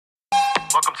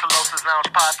Welcome to Los's Lounge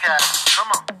Podcast. Come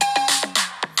on.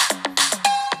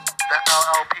 That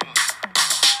LLP.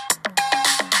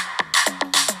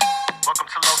 Welcome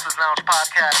to Los's Lounge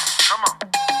Podcast. Come on.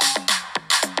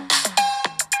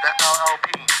 That LLP.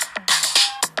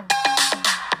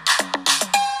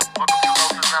 Welcome to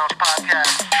Los's Lounge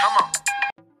Podcast. Come on.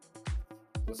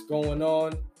 What's going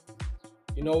on?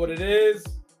 You know what it is?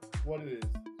 What it is?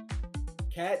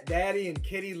 Cat Daddy and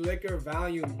Kitty Liquor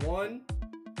Volume 1,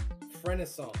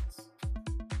 Renaissance.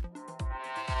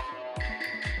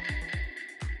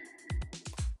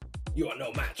 You are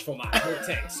no match for my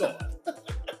Hotang sword.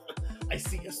 I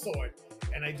see a sword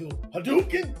and I do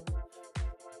Hadouken.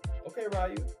 Okay,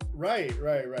 Ryu. Right.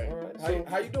 All right. So,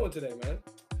 How you doing today, man?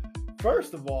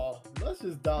 first of all, let's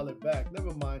just dial it back.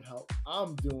 Never mind how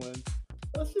I'm doing.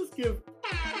 Let's just give.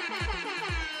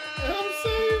 You know what I'm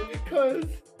saying? Because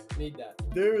Need that.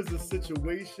 there is a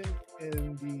situation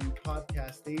in the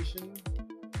podcast station,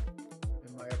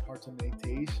 in my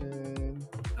apartmentation.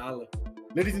 Holla.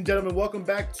 Ladies and gentlemen, welcome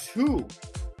back to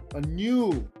a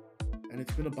new, and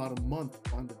it's been about a month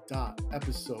on the dot,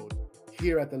 episode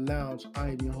here at the lounge. I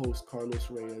am your host, Carlos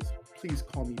Reyes. Please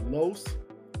call me Los.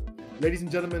 Ladies and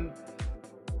gentlemen,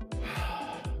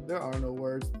 there are no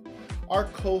words. Our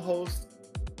co-host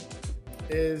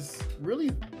is really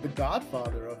the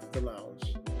godfather of the lounge.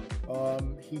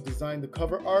 He designed the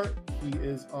cover art. He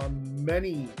is on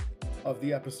many of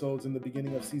the episodes in the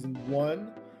beginning of season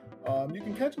 1. You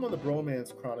can catch him on the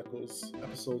Bromance Chronicles,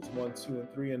 episodes 1, 2,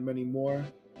 and 3, and many more.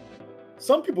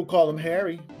 Some people call him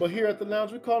Harry, but here at the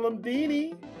lounge we call him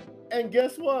Deanie. And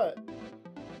guess what?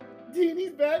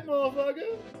 Deanie's back,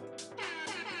 motherfucker.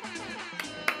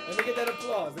 Let me get that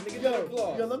applause.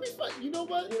 Yo, let me fight. You know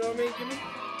what? You know what I mean? Give me.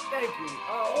 Thank you.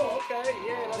 Oh, okay.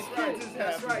 Yeah, The that's kids right. is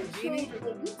That's happy. right. Deanie. Children,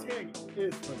 well, Wu-Tang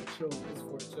is for the children. It's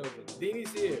for the children.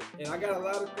 Deanie's here, and I got a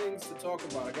lot of things to talk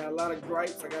about. I got a lot of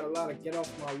gripes. I got a lot of get off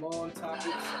my lawn topics.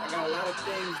 I got a lot of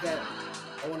things that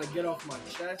I want to get off my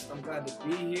chest. I'm glad to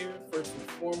be here. First and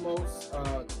foremost,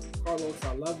 Carlos,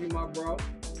 I love you, my bro.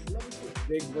 Love it too.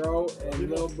 Big bro and You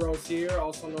know. little bro's here,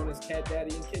 also known as Cat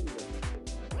Daddy and Kitty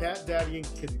Liquor. Cat Daddy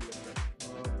and Kitty Liquor.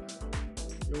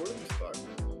 Yo, where do we start, man?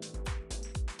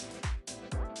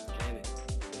 Janet.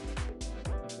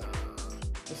 Nah.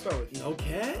 Let's start with you. No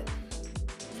cat?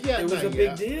 Yeah, It was a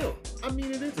big deal. I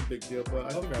mean, it is a big deal, but I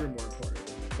think Okay. you're more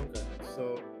important. Okay.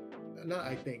 So, not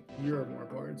I think you're more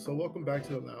important. So, welcome back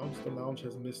to the lounge. The lounge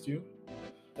has missed you.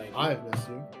 Thank you. I have missed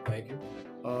you. Thank you.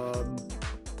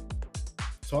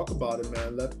 Talk about it,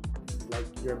 man.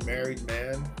 You're a married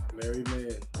man, Married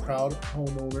man. proud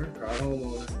homeowner. Proud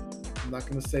homeowner. I'm not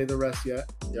gonna say the rest yet,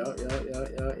 Yeah.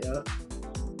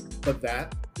 but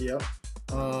that. Yep.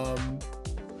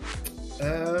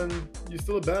 And you're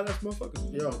still a badass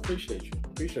motherfucker. Yo, appreciate you.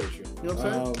 You know what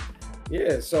I'm saying?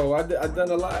 Yeah, so I've done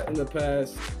a lot in the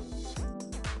past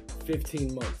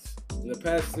 15 months. In the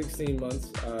past 16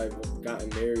 months, I've gotten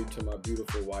married to my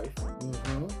beautiful wife.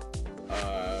 Mm-hmm.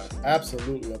 Uh,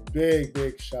 Absolutely, a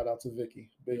big shout out to Vicky.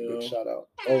 Big shout out.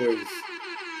 always.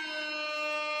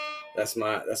 That's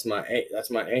my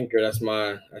anchor. That's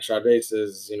Sade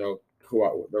says,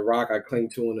 the rock I cling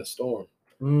to in a storm.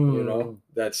 You know,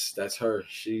 that's her.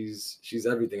 She's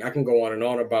everything. I can go on and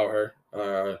on about her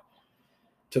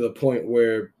to the point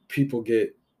where people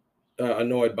get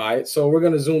annoyed by it. So we're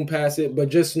gonna zoom past it, but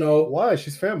just know Why?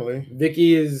 She's family.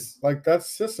 Vicky is, Like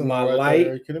that's sister My right light.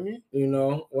 there. Are you kidding me?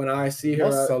 when I see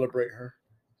Must her, celebrate her.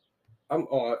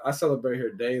 I celebrate her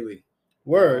daily.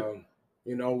 Word.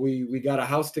 We got a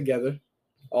house together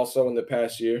also in the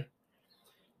past year.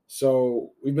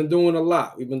 So we've been doing a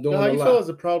lot. Now, how you feel as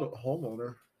a proud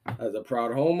homeowner? As a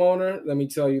proud homeowner, let me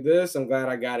tell you this. I'm glad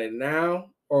I got it now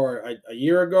or a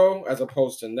year ago as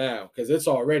opposed to now because it's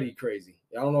already crazy.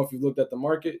 I don't know if you looked at the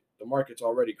market. The market's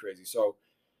already crazy. So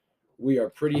we are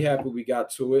pretty happy we got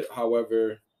to it.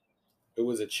 However, it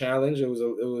was a challenge. It was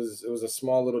a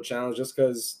small little challenge just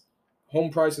because home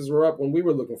prices were up when we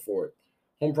were looking for it.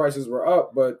 Home prices were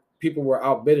up, but people were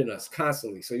outbidding us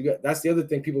constantly. So that's the other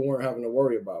thing people weren't having to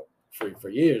worry about for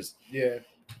years. Yeah.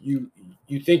 You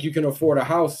think you can afford a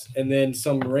house and then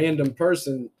some random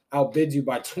person outbids you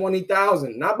by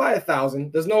 20,000, not by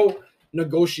 1,000. There's no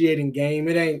negotiating game.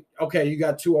 It ain't okay. You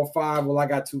got 205. Well, I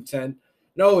got 210.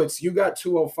 No, it's you got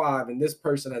 205 and this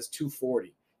person has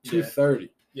 240, 230.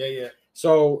 Yeah.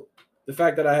 So the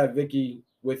fact that I had Vicky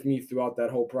with me throughout that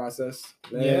whole process,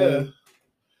 man, Yeah.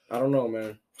 I don't know,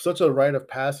 man. Such a rite of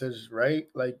passage, right?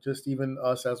 Like just even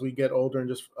us as we get older and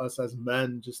just us as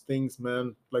men, just things,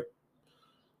 man, like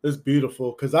it's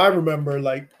beautiful. Cause I remember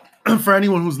like for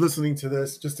anyone who's listening to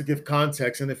this, just to give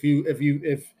context, and if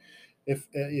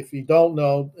if you don't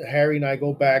know, Harry and I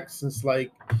go back since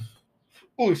like,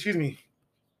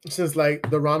 since like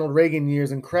the Ronald Reagan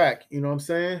years in crack. You know what I'm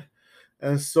saying?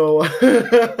 And so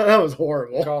that was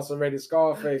horrible. Incarcerated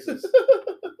scar faces.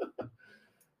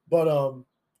 But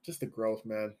just the growth,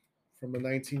 man, from a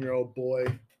 19-year-old boy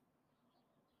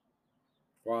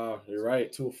Wow, you're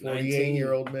right. to a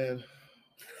 48-year-old man.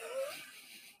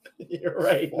 You're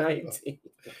right, Fuck 19.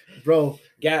 Bro,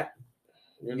 Gap.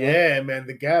 You know? yeah, man,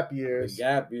 the gap The years.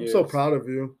 gap I'm years. so proud of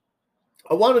you.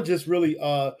 I want to just really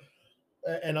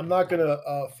and I'm not gonna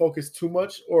focus too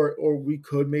much, or we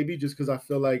could maybe, just because I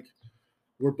feel like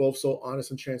we're both so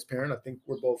honest and transparent. I think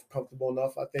we're both comfortable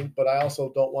enough, I think, but I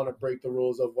also don't want to break the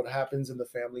rules of what happens in the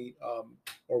family,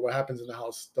 or what happens in the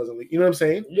house doesn't leave. You know what I'm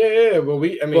saying? Yeah,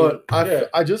 but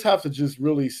I just have to just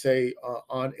really say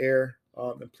on air,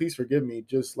 and please forgive me,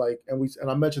 just like, and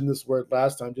I mentioned this word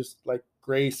last time, just like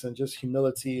grace and just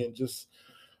humility and just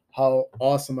how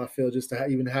awesome I feel just to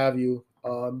even have you.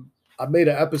 I made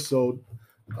an episode,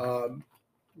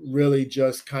 really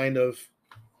just kind of,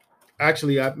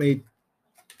 actually I made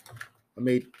I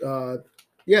made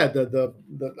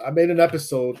an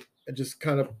episode and just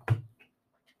kind of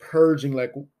purging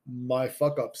like my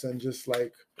fuck ups and just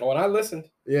like, when I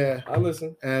listened, yeah, I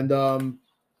listened.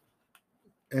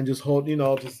 and just hold,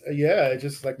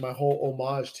 just like my whole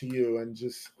homage to you and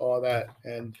just all that.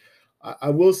 And I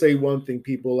will say one thing,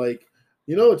 people, like,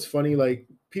 it's funny, like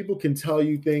people can tell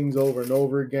you things over and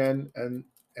over again, and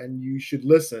you should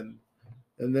listen.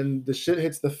 And then the shit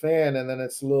hits the fan, and then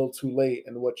it's a little too late.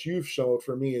 And what you've showed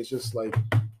for me is just like,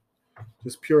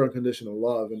 just pure unconditional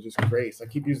love and just grace. I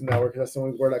keep using that word because that's the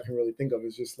only word I can really think of.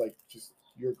 Is just like, just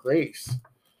your grace.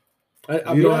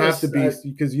 You don't have to be,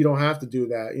 because you don't have to do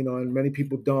that, and many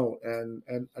people don't. And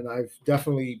I've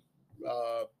definitely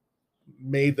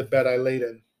made the bed I laid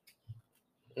in.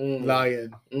 Lie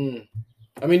in.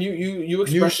 I mean, you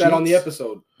expressed that on the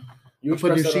episode. You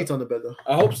put new sheets on the bed though.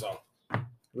 I hope so.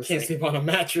 Can't sleep on a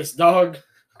mattress, dog.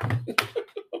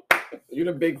 You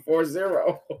the big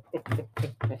 4-0.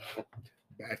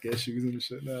 Back issues and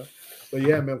shit now. But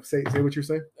yeah, man, say what you're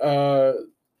saying. I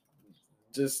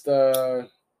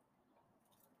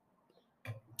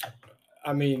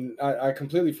mean, I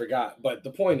completely forgot. But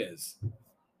the point is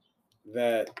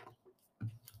that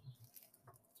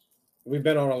we've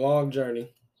been on a long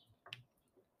journey.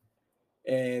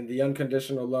 And the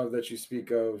unconditional love that you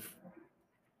speak of,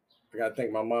 I got to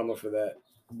thank my mama for that.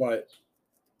 But,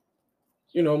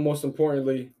 most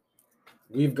importantly,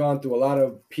 we've gone through a lot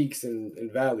of peaks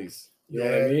and valleys. You know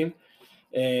what I mean?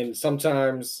 And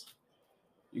sometimes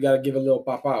you got to give a little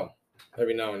pop out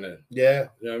every now and then. Yeah.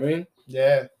 You know what I mean?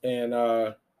 Yeah. And,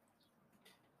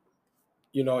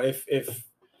 if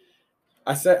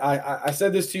I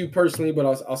said this to you personally, but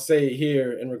I'll say it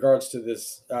here in regards to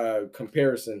this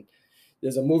comparison.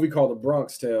 There's a movie called The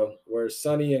Bronx Tale where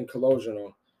Sonny and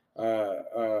Colosimo,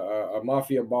 a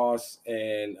mafia boss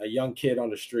and a young kid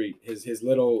on the street, his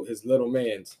little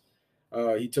man's,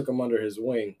 he took him under his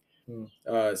wing.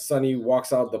 Sonny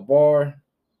walks out the bar,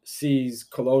 sees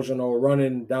Colosimo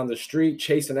running down the street,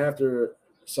 chasing after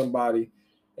somebody,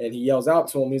 and he yells out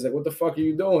to him. He's like, "What the fuck are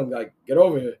you doing? Like, get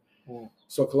over here."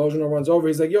 So Colosimo runs over.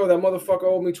 He's like, "Yo, that motherfucker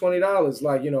owed me $20.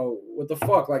 Like, what the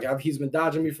fuck? Like, he's been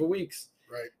dodging me for weeks."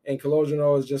 Right. And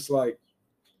Colosimo is just like,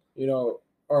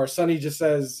 or Sonny just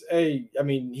says, "Hey, I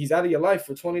mean, he's out of your life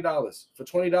for $20. For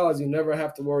 $20, you never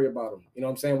have to worry about him." You know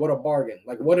what I'm saying? What a bargain.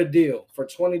 Like, what a deal. For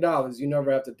 $20, you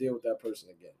never have to deal with that person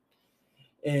again.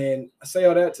 And I say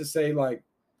all that to say, like,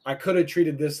 I could have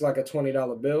treated this like a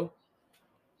 $20 bill.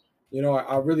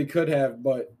 I really could have,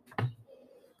 but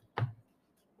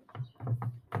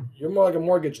you're more like a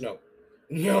mortgage note.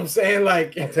 You know what I'm saying?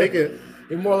 Like, I'll take it.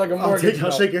 You're more like a mortgage note.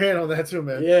 I'll shake your hand on that too,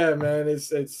 man. Yeah, man.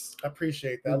 It's. I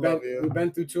appreciate that. I love you. We've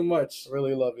been through too much. I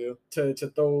really love you. To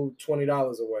throw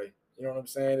 $20 away. You know what I'm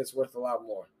saying? It's worth a lot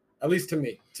more. At least to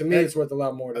me. To me, it's worth a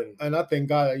lot more than. And I thank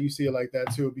God that you see it like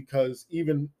that too, because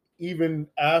even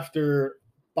after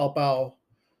Bao Bao,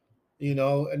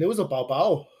 and it was a Bao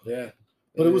Bao. Yeah.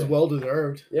 But it was well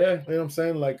deserved. Yeah. You know what I'm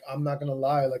saying? Like, I'm not gonna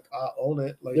lie. Like, I own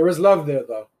it. Like, there was love there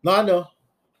though. No, I know.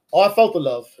 Oh, I felt the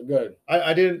love. Good.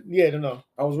 I didn't. Yeah, I don't know.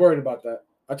 I was worried about that.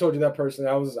 I told you that personally.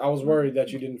 I was worried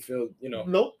that you didn't feel.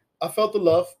 Nope. I felt the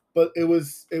love, but it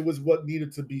was what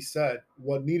needed to be said.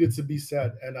 What needed to be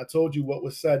said, and I told you what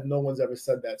was said. No one's ever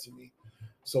said that to me.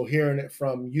 So hearing it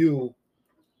from you,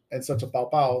 and such a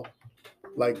Bao Bao,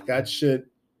 like that shit,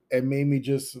 it made me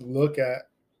just look at,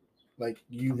 like,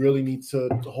 you really need to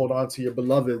hold on to your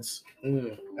beloveds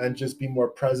and just be more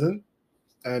present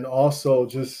And also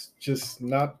just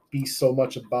not be so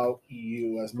much about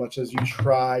you as much as you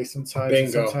try sometimes. And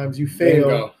Bingo. sometimes you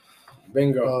fail.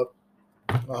 Bingo.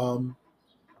 And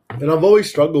I've always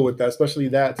struggled with that, especially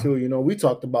that too. You know, we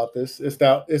talked about this. It's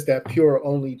that pure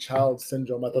only child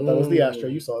syndrome. I thought that was the Astro.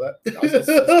 You saw that. That's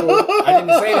cool. I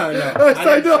didn't say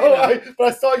nothing. No. But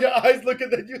I saw your eyes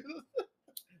looking at you.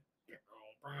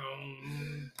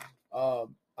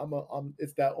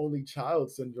 It's that only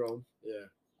child syndrome. Yeah.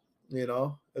 You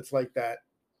know, it's like that.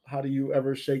 How do you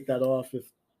ever shake that off if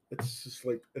it's just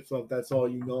like that's all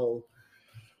you know?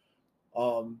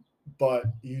 But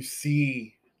you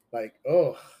see, like,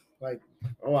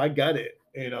 I got it,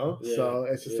 you know. Yeah, so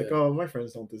it's just yeah. like, oh, my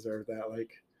friends don't deserve that,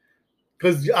 like,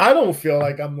 because I don't feel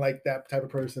like I'm like that type of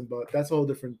person. But that's a whole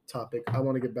different topic. I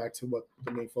want to get back to what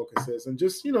the main focus is, and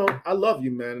just, you know, I love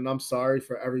you, man, and I'm sorry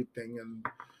for everything, and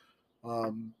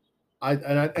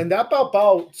and that Bao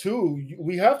Bao too.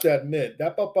 We have to admit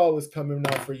that Bao Bao was coming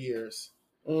out for years.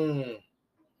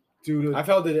 Dude, I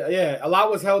felt it. Yeah, a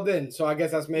lot was held in, so I guess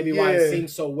that's maybe why it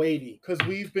seems so weighty. Because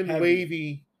we've been Heavy.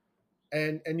 wavy,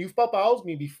 and you've Bao Bao'd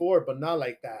me before, but not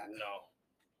like that.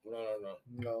 No.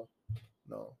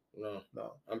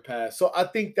 I'm past. So I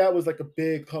think that was like a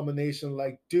big combination.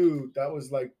 Like, dude, that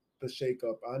was like the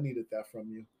shakeup. I needed that from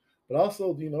you, but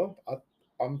also, you know,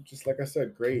 I'm just like I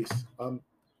said, Grace.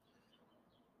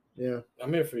 Yeah,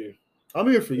 I'm here for you. I'm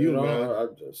here for you, know, man. I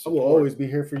will always be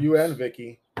here for you and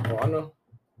Vicky. Oh, I know.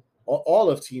 All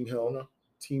of Team Hill. I know.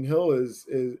 Team Hill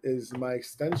is my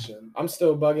extension. I'm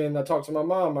still bugging. I talked to my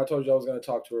mom. I told you I was going to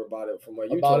talk to her about it from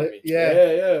what you about told it? me.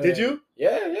 Yeah. Did you?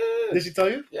 Yeah. Did she tell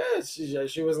you? Yeah.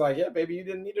 She was like, yeah, baby, you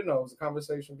didn't need to know. It was a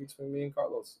conversation between me and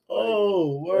Carlos.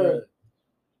 Oh, word.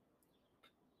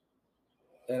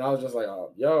 Yeah. And I was just like,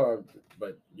 oh, yo,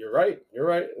 but you're right.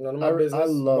 None of my business. I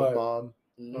love Mom.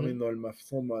 Mm-hmm. I mean, Norma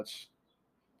so much.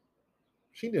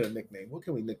 She need a nickname. What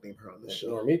can we nickname her on this show?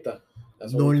 Normita.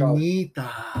 That's what we call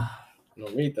her.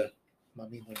 Normita.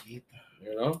 Mami Normita.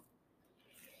 You know?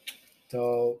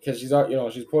 So, because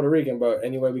she's Puerto Rican, but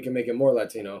anyway we can make it more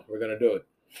Latino, we're gonna do it.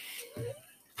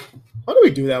 Why do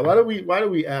we do that? Why do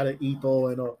we add an ito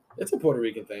and all? It's a Puerto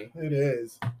Rican thing. It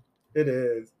is.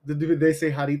 Did they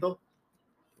say jarito?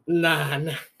 Nah.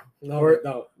 No.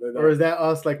 Or is that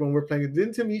us, like when we're playing?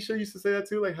 Didn't Tamisha used to say that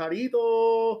too? Like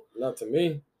jarito? Not to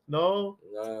me. No.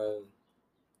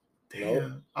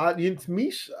 Damn. Nope.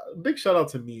 Mish. Big shout out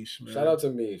to Mish, man. Shout out to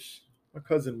Mish. My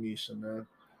cousin Misha, man.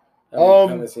 I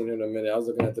haven't seen her in a minute. I was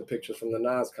looking at the pictures from the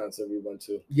Nas concert we went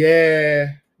to.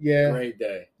 Yeah. Great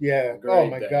day. Yeah. Oh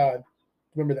my God.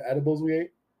 Remember the edibles we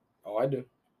ate? Oh, I do.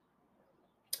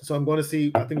 So I'm going to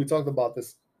see. I think we talked about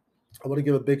this. I want to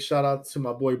give a big shout out to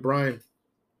my boy Brian,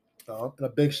 and a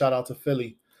big shout out to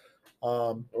Philly.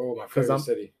 My favorite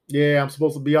city. Yeah, I'm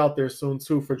supposed to be out there soon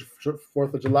too for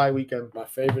 4th of July weekend. My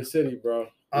favorite city, bro.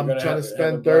 I'm trying to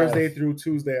spend Thursday through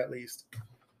Tuesday at least.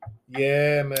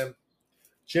 Yeah, man.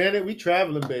 Janet, we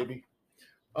traveling, baby.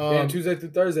 Tuesday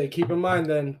through Thursday. Keep in mind,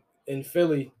 then in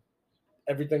Philly,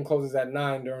 everything closes at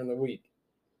 9 during the week.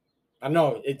 I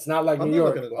know it's not like New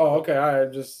York. Oh, okay. I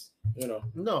just,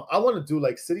 No, I want to do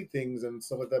like city things and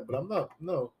stuff like that, but I'm not.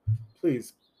 No,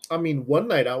 please. I mean, one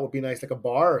night out would be nice, like a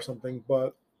bar or something.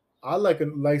 But I like a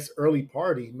nice early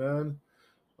party, man.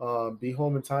 Be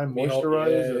home in time, moisturize.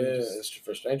 It's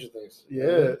for Stranger Things.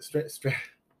 Yeah,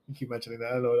 you keep mentioning that.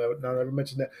 I don't know that. I never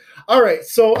mentioned that. All right,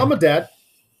 so I'm a dad.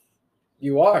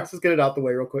 You are. Let's just get it out the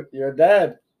way real quick. You're a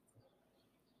dad.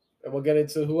 And we'll get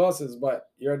into who else is,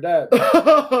 but you're a dad.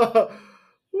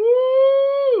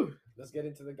 Woo! Let's get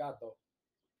into the gato.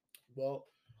 Well,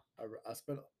 I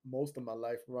spent most of my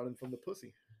life running from the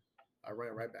pussy. I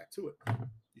ran right back to it.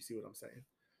 You see what I'm saying?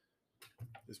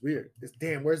 It's weird.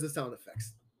 Where's the sound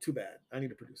effects? Too bad. I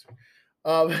need a producer.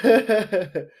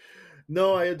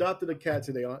 No, I adopted a cat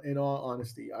today, in all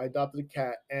honesty. I adopted a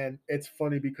cat, and it's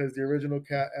funny because the original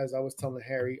cat, as I was telling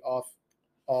Harry off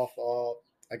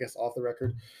the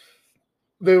record,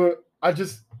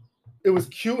 it was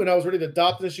cute, and I was ready to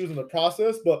adopt it, and she was in the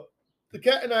process, but the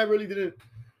cat and I really didn't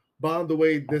bond the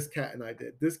way this cat and I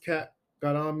did. This cat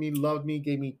got on me, loved me,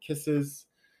 gave me kisses.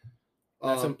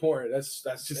 That's important. That's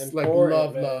just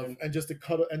important, like love, and just to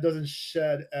cuddle, and doesn't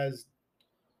shed as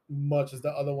much as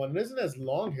the other one. It isn't as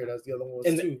long haired as the other one was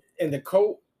too. And the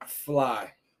coat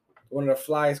fly, one of the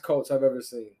flyest coats I've ever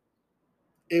seen.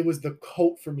 It was the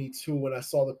coat for me too when I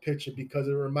saw the picture because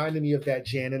it reminded me of that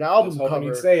Janet album cover.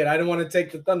 You'd say it. I didn't want to take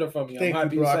the thunder from you. Thank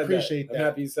you, bro. I appreciate that. I'm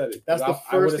happy you said it. That's the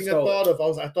first thing I thought of.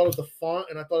 I thought of the font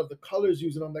and I thought of the colors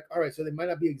used, and I'm like, all right, so they might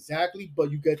not be exactly, but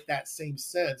you get that same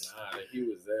sense. Nah, he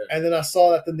was there. And then I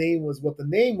saw that the name was what the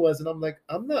name was, and I'm like,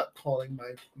 I'm not calling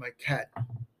my cat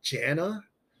Jana.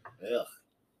 Ugh.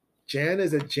 Jan,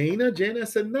 is it Jana? Jana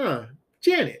said, nah,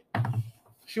 Janet.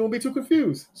 She won't be too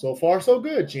confused. So far, so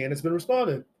good. Janet's been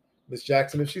responding. Miss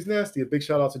Jackson, if she's nasty, a big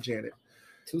shout out to Janet.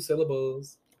 2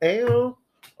 syllables. And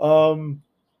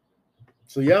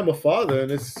so yeah, I'm a father,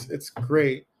 and it's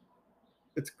great.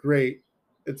 It's great.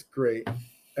 It's great.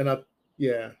 And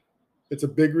it's a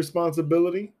big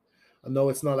responsibility. I know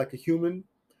it's not like a human,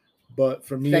 but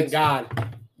for me, Thank God.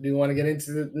 Do you want to get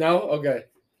into the no? Okay.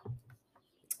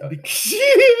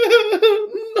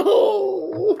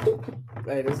 No.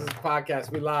 Hey, this is a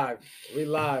podcast. We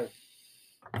live.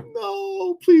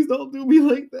 No, please don't do me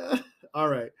like that. All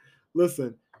right.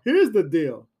 Listen, here's the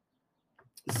deal.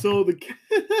 So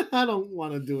I don't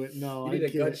want to do it. No, You need I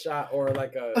a can't. gut shot or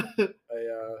like a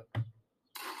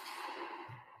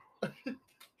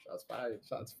shots fired.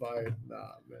 Shots fired.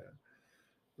 Nah, man.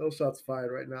 No shots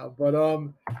fired right now. But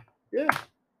yeah.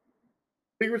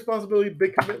 Big responsibility,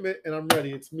 big commitment, and I'm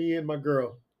ready. It's me and my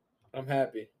girl. I'm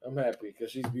happy because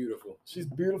she's beautiful. She's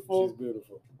beautiful. She's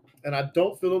beautiful. And I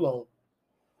don't feel alone.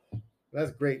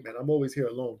 That's great, man. I'm always here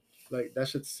alone. Like, that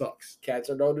shit sucks. Cats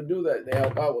are known to do that. They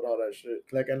help out with all that shit.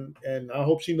 Like, and I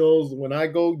hope she knows when I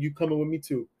go, you coming with me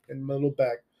too. In my little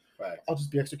bag. Right. I'll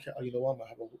just be extra careful. You know what? I'm gonna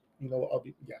have a. You know what? I'll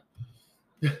be.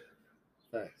 Yeah.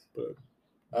 Nice. But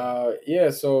yeah.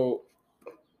 So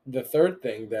the third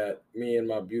thing that me and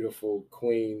my beautiful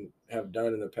queen have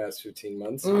done in the past 15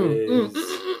 months is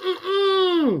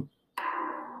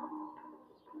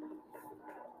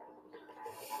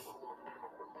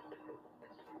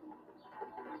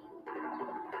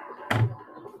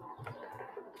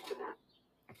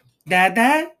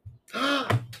Dad.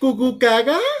 Goo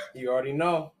gaga. You already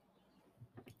know.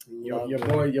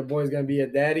 Your boy's gonna be a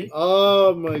daddy.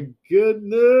 Oh my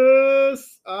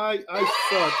goodness! I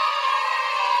suck.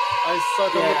 I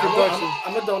suck on the production.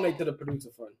 I'm gonna donate to the producer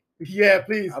fund. Yeah,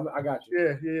 please. I got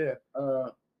you. Yeah.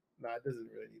 Nah, it doesn't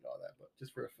really need all that, but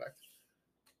just for effect.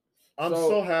 I'm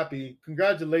so happy.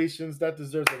 Congratulations. That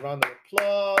deserves a round of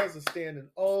applause, a standing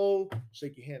O.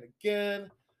 Shake your hand again.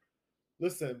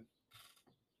 Listen.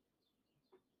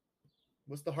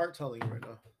 What's the heart telling you right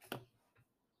now?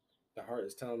 The heart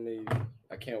is telling me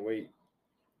I can't wait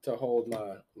to hold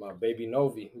my baby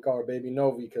Novi. We call her baby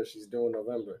Novi because she's due in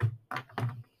November.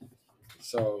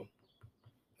 So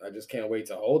I just can't wait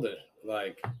to hold her.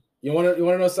 Like, you want to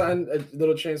know something? A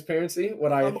little transparency.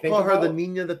 What I think call her about? the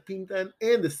Nina, the Pinta,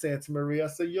 and the Santa Maria. I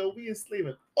say, yo, we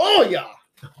enslaving. Oh yeah.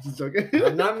 Just joking.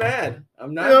 I'm not mad.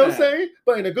 I'm not. You know mad. what I'm saying?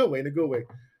 But in a good way.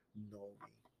 No.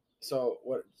 So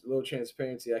what? A little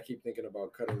transparency. I keep thinking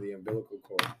about cutting the umbilical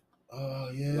cord. Oh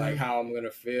yeah. Like how I'm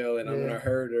gonna feel, and I'm gonna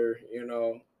hurt her. You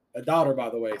know, a daughter, by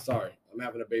the way. Sorry, I'm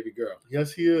having a baby girl.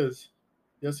 Yes, he is.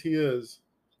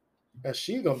 And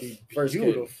she's gonna be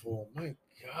beautiful. My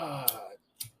God.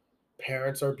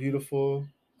 Parents are beautiful.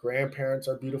 Grandparents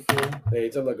are beautiful. Hey,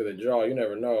 it's a look at the jaw. You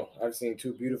never know. I've seen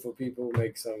two beautiful people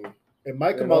make some. It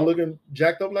might come out looking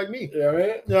jacked up like me. You know what I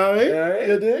mean? You know what I mean? You know what I mean?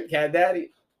 You dig? Cat daddy.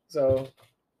 So,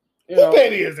 Who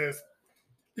baby is this?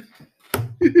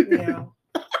 Yeah.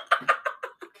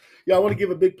 Yeah, I want to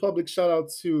give a big public shout out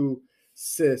to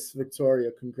sis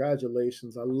Victoria.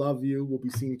 Congratulations. I love you. We'll be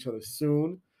seeing each other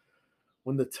soon.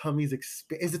 When the tummy's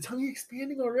is the tummy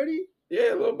expanding already?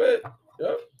 Yeah, a little bit.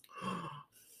 Yep.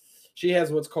 She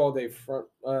has what's called a front.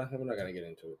 I'm not gonna get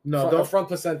into it. No, a front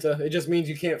placenta. It just means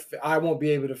you can't. I won't be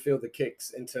able to feel the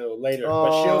kicks until later.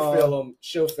 But she'll feel them.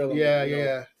 She'll feel them.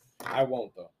 Yeah. I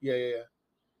won't though. Yeah.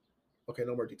 Okay,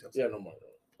 no more details. Yeah, no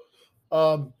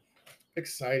more.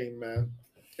 Exciting, man.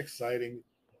 Exciting.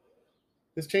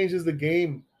 This changes the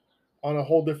game on a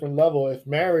whole different level. If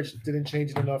marriage didn't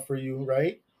change it enough for you,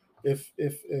 right?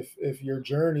 If your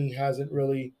journey hasn't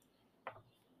really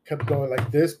kept going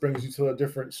like this, brings you to a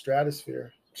different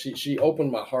stratosphere. She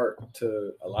opened my heart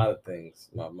to a lot of things.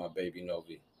 My baby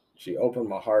Novi. She opened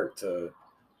my heart to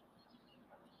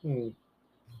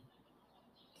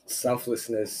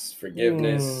selflessness,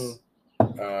 forgiveness,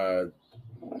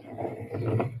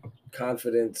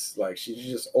 confidence. Like, she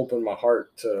just opened my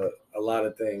heart to a lot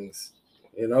of things,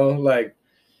 you know, like,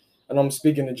 and I'm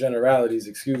speaking in generalities,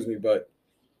 excuse me, but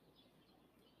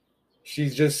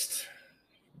she's just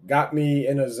got me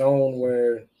in a zone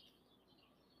where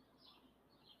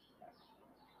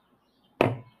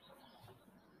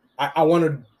I want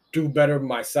to do better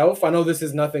myself. I know this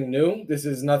is nothing new. This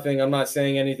is nothing. I'm not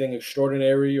saying anything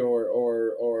extraordinary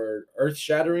or earth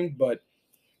shattering, but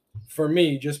for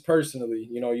me, just personally,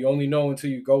 you know, you only know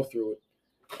until you go through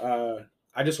it.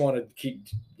 I just want to keep,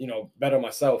 better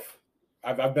myself.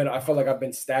 I felt like I've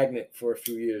been stagnant for a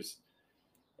few years,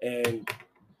 and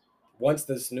once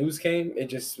this news came, it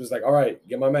just was like, all right,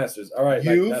 get my master's. All right,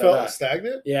 You like, felt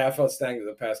stagnant? Yeah, I felt stagnant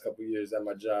the past couple of years at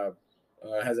my job.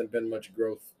 Hasn't been much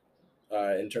growth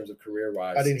in terms of career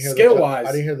wise. I didn't hear skill the wise.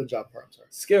 I didn't hear the job part. I'm sorry.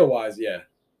 Skill wise, yeah,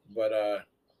 but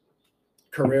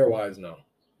career wise, no.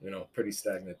 Pretty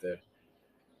stagnant there.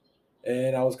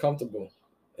 And I was comfortable,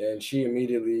 and she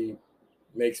immediately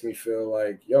makes me feel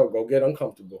like, yo, go get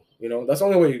uncomfortable. That's the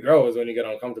only way you grow is when you get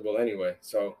uncomfortable anyway.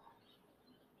 So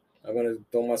I'm gonna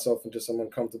throw myself into some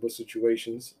uncomfortable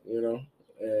situations,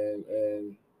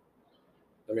 and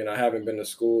I mean, I haven't been to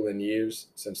school in years,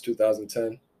 since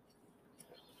 2010.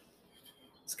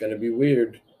 It's gonna be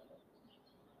weird,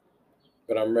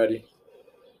 but I'm ready.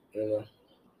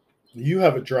 You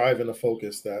have a drive and a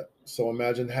focus so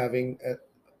imagine having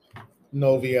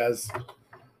Novi as,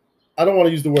 I don't want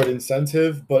to use the word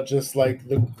incentive, but just like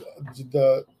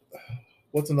the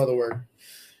what's another word?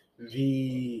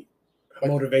 The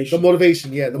Like, motivation. The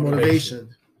motivation, yeah, the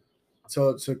motivation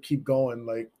to keep going.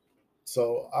 Like,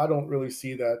 so I don't really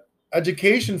see that.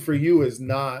 Education for you is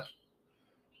not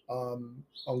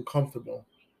uncomfortable.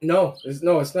 No, it's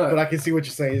not. But I can see what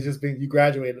you're saying. It's just you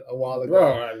graduated a while ago.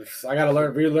 Bro, I gotta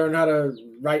relearn how to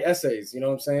write essays. You know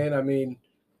what I'm saying? I mean,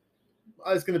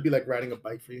 it's gonna be like riding a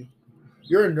bike for you.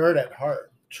 You're a nerd at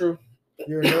heart. True.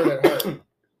 You're a nerd at heart,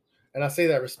 and I say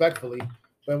that respectfully.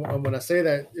 But when I say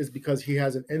that, is because he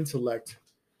has an intellect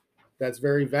that's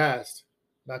very vast,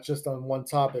 not just on one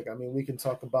topic. I mean, we can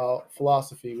talk about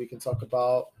philosophy. We can talk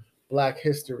about Black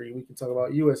history. We can talk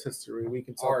about U.S. history. We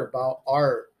can talk about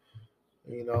art.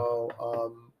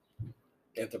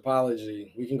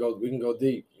 Anthropology. We can go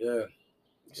deep. Yeah.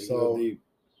 So deep.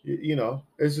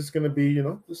 It's just gonna be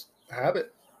just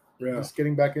habit. Yeah. Just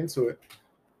getting back into it.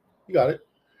 You got it.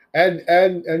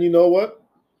 And you know what?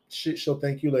 She'll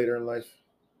thank you later in life.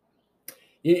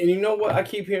 And you know what? I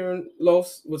keep hearing,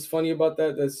 Los, what's funny about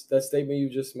that statement you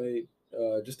just made,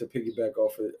 just to piggyback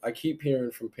off of it, I keep hearing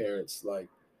from parents like,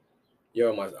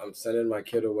 yo, I'm sending my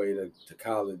kid away to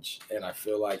college, and I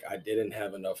feel like I didn't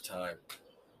have enough time.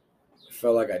 I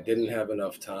felt like I didn't have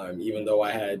enough time, even though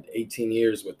I had 18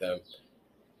 years with them.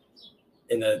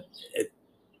 In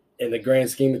the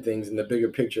grand scheme of things, in the bigger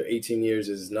picture, 18 years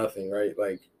is nothing, right?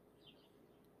 Like,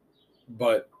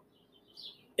 but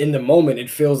in the moment, it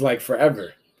feels like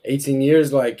forever. 18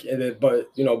 years, like,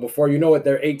 but before you know it,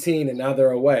 they're 18, and now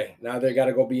they're away. Now they got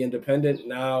to go be independent.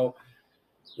 Now,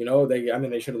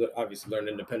 they should have obviously learned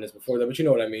independence before that, but you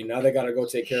know what I mean. Now they got to go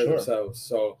take care of themselves.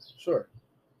 So sure.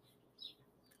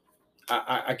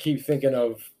 I keep thinking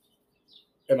of,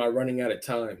 am I running out of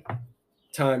time?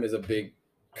 Time is a big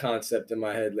concept in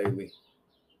my head lately.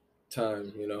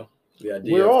 Time, the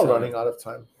idea. We're all running out of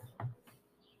time.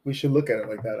 We should look at it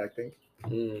like that, I think.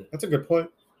 That's a good point.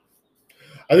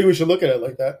 I think we should look at it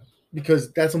like that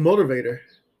because that's a motivator,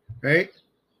 right?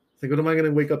 It's like, what am I going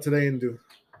to wake up today and do?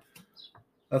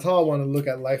 That's how I want to look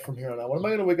at life from here on out. What am I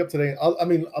going to wake up today?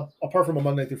 Apart from a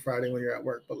Monday through Friday when you're at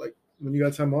work, but like when you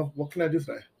got time off, what can I do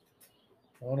today?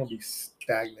 I want to be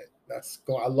stagnant.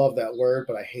 I love that word,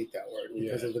 but I hate that word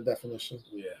because of the definition.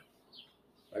 Yeah.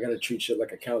 I got to treat shit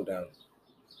like a countdown.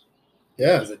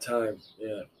 Yeah. There's a time.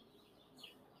 Yeah.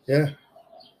 Yeah.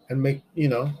 And make,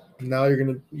 now you're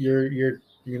going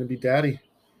to be daddy.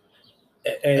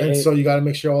 And so you got to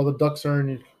make sure all the ducks are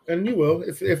in, and you will.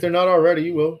 If they're not already,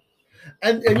 you will.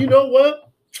 And you know what?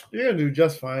 You're going to do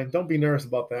just fine. Don't be nervous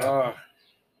about that.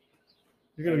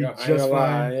 You're going to be just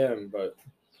fine. I am, but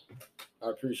I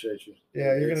appreciate you.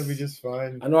 Yeah, you're going to be just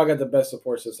fine. I know I got the best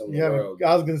support system in the world.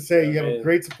 I was going to say, you have a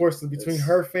great support system between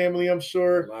her family, I'm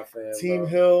sure. My family. Team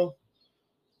Hill.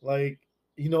 Like,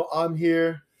 I'm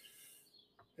here.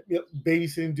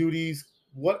 Babysitting duties,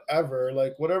 whatever.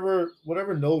 Like, whatever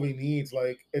Novi needs.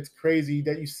 Like, it's crazy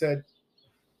that you said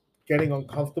getting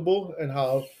uncomfortable and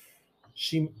how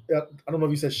I don't know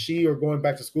if you said she or going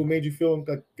back to school made you feel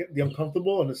like the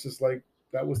uncomfortable. And it's just like,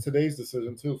 that was today's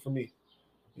decision too for me.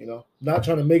 Not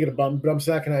trying to make it about me, but I'm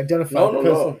saying I can identify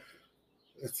because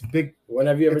it's big. When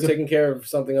have you ever taken care of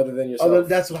something other than yourself?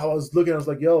 That's what I was looking. I was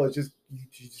like, yo, it's just you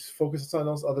just focus on something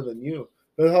else other than you.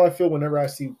 That's how I feel whenever I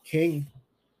see King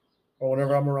or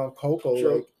whenever I'm around Coco.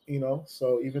 Sure. Like,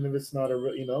 so even if it's not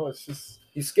it's just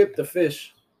you skipped the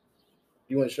fish.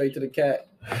 You went straight to the cat.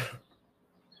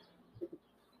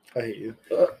 I hate you.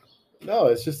 No,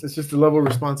 it's just the level of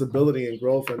responsibility and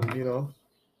growth, and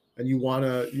and you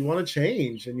wanna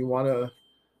change, and you wanna,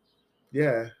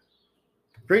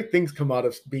 great things come out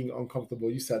of being uncomfortable.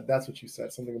 You said that's what you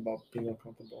said, something about being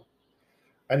uncomfortable.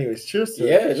 Anyways, cheers to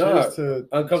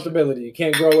uncomfortability. You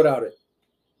can't grow without it.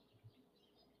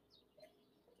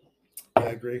 I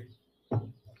agree,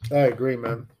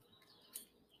 man.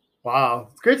 Wow,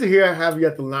 it's great to have you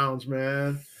at the lounge,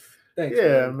 man. Thanks.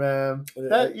 Yeah, man. man. Yeah.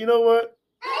 That, you know what?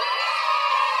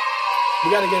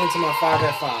 We got to get into my 5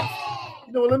 at 5.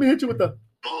 You know what? Let me hit you with the.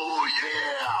 Oh,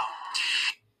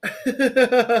 yeah.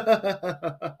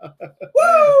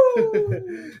 Woo!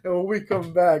 And when we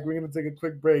come back, we're gonna take a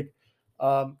quick break.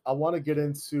 I want to get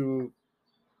into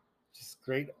just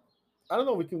great. I don't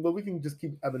know. We can just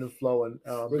keep ebbing and flowing.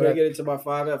 We're going to get into my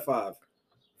 5 at 5.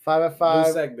 5 at New 5.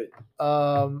 segment.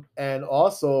 And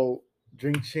also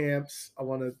Drink Champs. I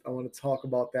want to talk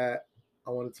about that.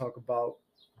 I want to talk about.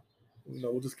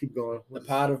 We'll just keep going. The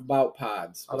pod about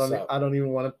pods. I What's up? don't even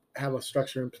want to have a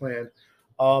structure and plan.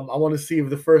 I want to see if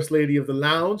the first lady of the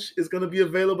lounge is going to be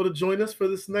available to join us for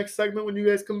this next segment when you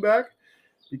guys come back,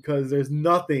 because there's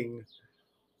nothing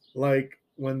like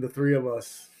when the three of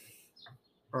us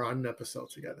are on an episode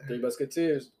together. Three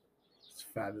Musketeers. It's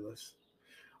fabulous.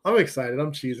 I'm excited.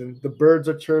 I'm cheesing. The birds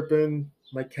are chirping.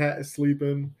 My cat is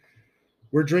sleeping.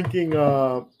 We're drinking.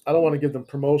 I don't want to give them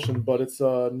promotion, but it's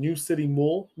a New City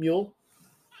Mule.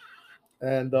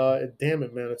 And damn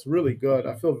it, man, it's really good.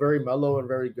 I feel very mellow and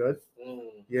very good.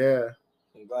 Yeah,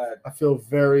 I'm glad. I feel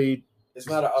very. It's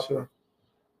not an upper. Sure.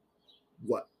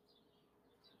 What?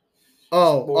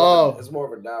 It's more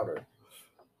of a doubter.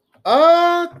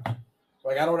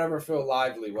 Like, I don't ever feel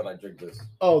lively when I drink this.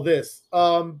 This.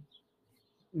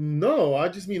 No, I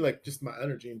just mean like just my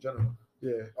energy in general.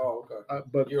 Yeah. Oh, okay.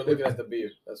 But You were looking at the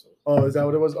beer. That's what. Oh, is that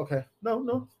what it was? Okay.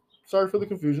 No. Sorry for the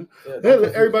confusion. Yeah,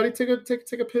 Hey, everybody, take a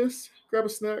piss, grab a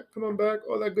snack, come on back,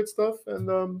 all that good stuff,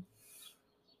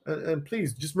 and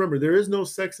please just remember there is no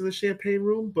sex in the champagne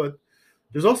room, but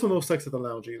there's also no sex at the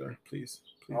lounge either. Please.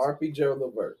 R.P. Joe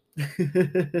Levert.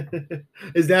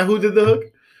 Is that who did the hook?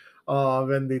 Oh,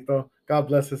 bendito. God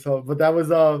bless his soul. But that was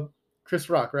Chris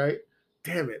Rock, right?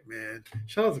 Damn it, man.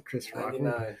 Shout out to Chris Rock.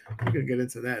 99. We're gonna get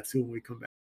into that too when we come back.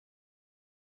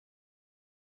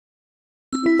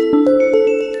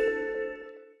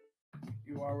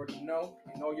 You already know.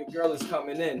 You know your girl is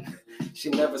coming in. She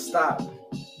never stopped.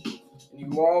 And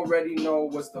you already know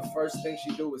what's the first thing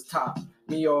she do is top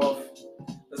me off.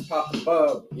 Let's pop the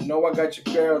bub. You know I got your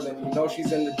girl, and you know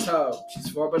she's in the tub.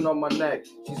 She's rubbing on my neck.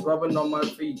 She's rubbing on my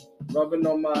feet. Rubbing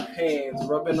on my hands.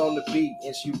 Rubbing on the beat.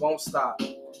 And she won't stop.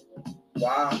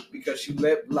 Why? Because she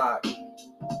lip locked.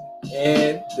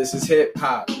 And this is hip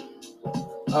hop.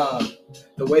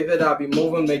 The way that I be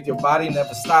moving make your body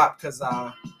never stop. Cause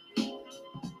I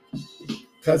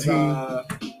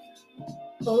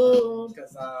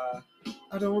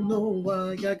don't know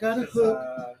why I got a hook,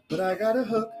 but I got a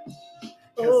hook.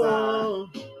 I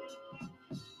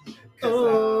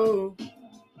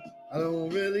don't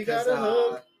really got a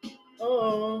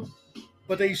hook.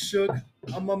 But they shook.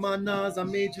 I'm on my Nas. I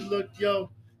made you look, yo.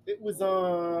 It was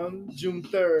on June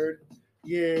 3rd.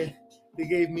 Yeah, they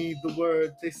gave me the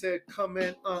word. They said, come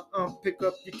in, pick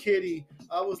up your kitty.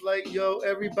 I was like, yo,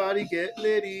 everybody get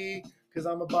litty. Because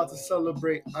I'm about to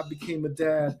celebrate. I became a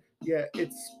dad. Yeah,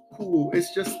 it's cool.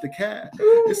 It's just the cat.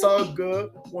 It's all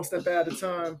good, one step at a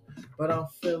time. But I'm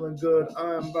feeling good.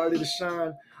 I'm ready to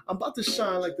shine. I'm about to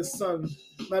shine like the sun.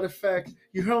 Matter of fact,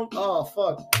 you heard, oh,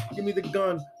 fuck. Give me the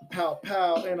gun. Pow,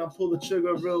 pow. And I pull the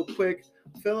trigger real quick.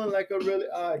 Feeling like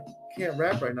I can't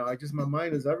rap right now. My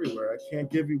mind is everywhere. I can't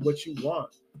give you what you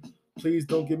want. Please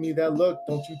don't give me that look.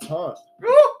 Don't you taunt.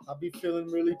 I'll be feeling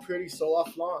really pretty, so I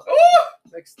flaunt.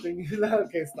 Next thing you know,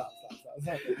 okay, stop.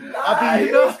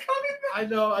 I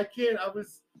know, I can't.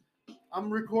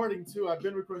 I'm recording too. I've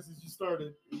been recording since you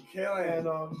started. And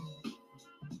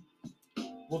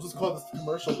we'll just call this the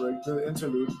commercial break, the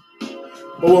interlude.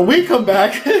 But when we come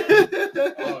back,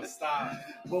 oh, stop.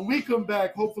 When we come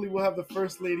back, hopefully we'll have the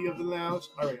first lady of the lounge.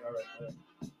 All right.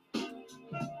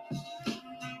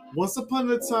 Once upon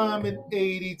a time in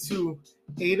 82,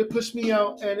 Ada pushed me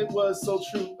out, and it was so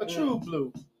true, a true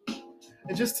blue.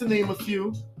 And just to name a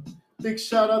few, big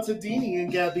shout out to Deanie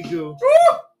and Gabby Goo.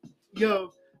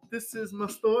 Yo, this is my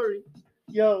story.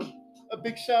 Yo, a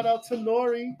big shout out to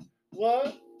Nori.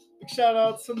 What? Big shout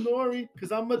out to Nori,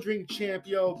 because I'm a drink champ.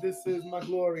 Yo, this is my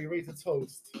glory. Raise a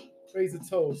toast.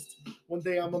 One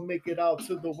day I'm going to make it out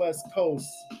to the West Coast,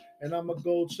 and I'm going to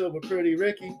go chill with Pretty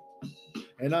Ricky.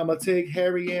 And I'm going to take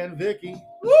Harry and Vicky.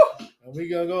 Woo! And we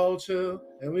going to go chill.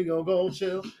 And we going to go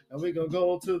chill. And we going to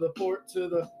go to the port.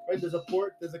 Right, there's a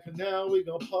port. There's a canal. We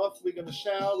going to puff. We going to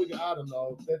shout. I don't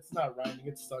know. That's not rhyming.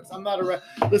 It sucks. I'm not a rap.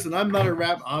 Listen, I'm not a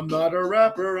rapper.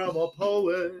 I'm a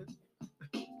poet.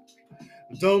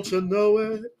 Don't you know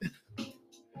it?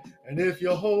 And if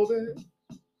you hold it,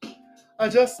 I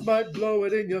just might blow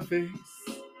it in your face.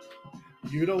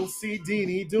 You don't see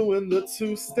Deanie doing the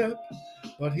two-step,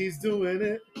 but he's doing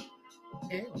it.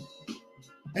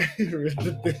 Your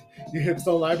hips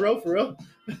don't lie, bro, for real?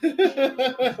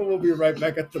 We'll be right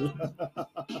back at the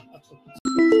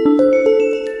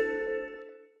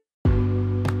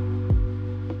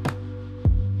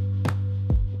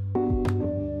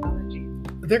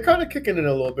They're kind of kicking in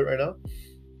a little bit right now.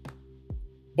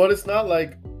 But it's not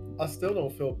like I still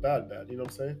don't feel bad, you know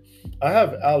what I'm saying? I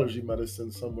have allergy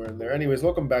medicine somewhere in there. Anyways,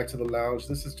 welcome back to the lounge.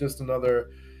 This is just another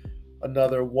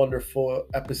wonderful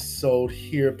episode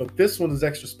here, but this one is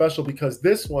extra special because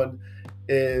this one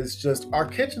is just our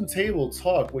kitchen table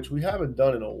talk, which we haven't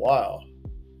done in a while.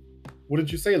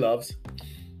 Wouldn't you say, loves?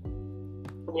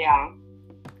 Yeah.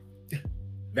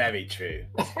 Very true.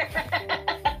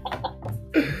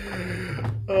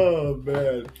 Oh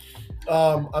man.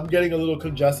 I'm getting a little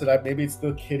congested. Maybe it's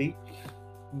the kitty,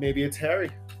 maybe it's Harry,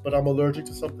 but I'm allergic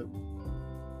to something.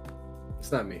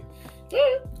 It's not me.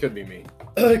 Could be me.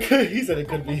 He said it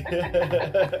could be.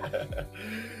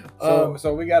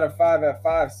 So we got a 5 at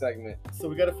 5 segment. So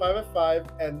we got a 5 at 5,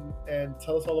 and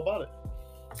tell us all about it.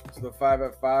 So the 5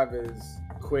 at 5 is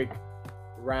quick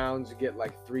rounds. You get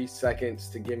like 3 seconds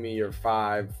to give me your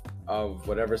 5 of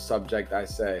whatever subject I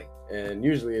say, and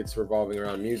usually it's revolving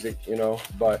around music, you know,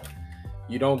 but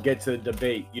you don't get to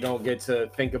debate. You don't get to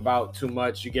think about too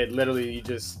much. You get literally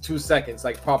just 2 seconds,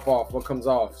 like pop off what comes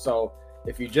off. So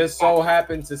if you just so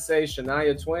happen to say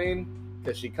Shania Twain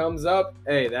because she comes up,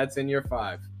 hey, that's in your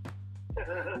 5.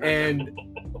 And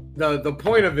the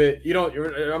point of it,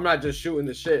 I'm not just shooting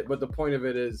the shit, but the point of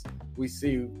it is we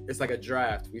see it's like a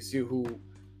draft. We see who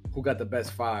got the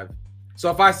best 5. So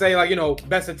if I say, like, you know,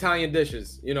 best Italian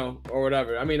dishes, you know, or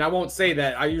whatever, I mean, I won't say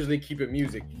that. I usually keep it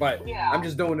music, but Yeah. I'm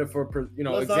just doing it for, you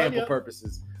know, Lasagna. example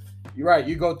purposes. You're right.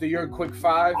 You go through your quick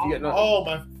 5. You get nothing. Oh,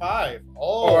 my 5.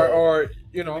 Oh. Or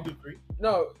you Can know, we do 3?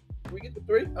 no, we get the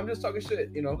 3. I'm just talking shit.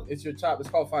 You know, it's your top. It's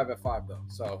called 5 at 5 though.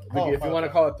 So if you 5 want at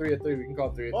to call it 3 at 3, we can call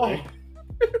it 3 at 3.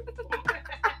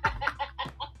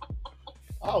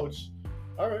 Oh. Ouch.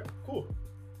 All right, cool.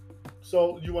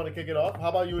 So you want to kick it off? How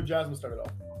about you and Jasmine start it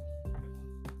off?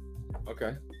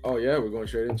 Okay. Oh yeah, we're going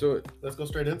straight into it. Let's go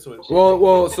straight into it.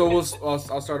 Well. So I'll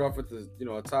start off with the, you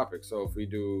know, a topic. So if we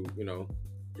do, you know,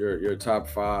 your top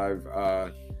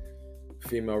 5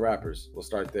 female rappers, we'll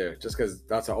start there. Just because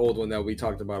that's an old one that we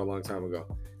talked about a long time ago.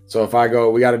 So if I go,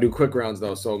 we got to do quick rounds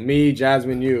though. So me,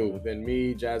 Jasmine, you, then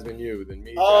me, Jasmine, you, then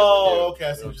me. Oh, Jasmine, you. okay. I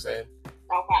You see know what you're saying.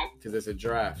 Okay, Because it's a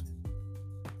draft.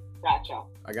 gotcha.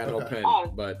 I got no Okay. pen,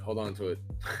 Oh. but hold on to it.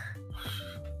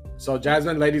 So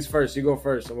Jasmine, ladies first. You go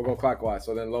first, and we'll go clockwise.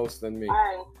 So then Los, then me. All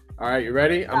right. All right, you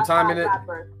ready? I'm Top timing 5 it.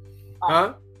 rappers.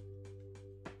 Huh?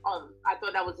 I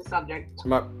thought that was the subject.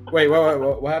 Wait, what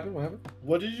happened? What happened?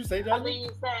 What did you say, I Jasmine? mean,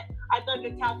 you said I thought the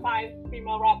top 5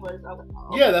 female rappers.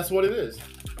 Yeah, that's what it is,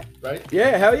 right?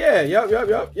 Yeah, hell yeah.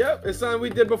 Yep. It's something we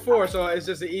did before, so it's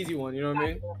just an easy one. You know what I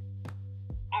mean?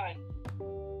 All right.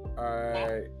 All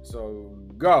right, so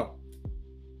go.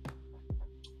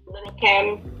 Little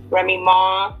Kim, Remy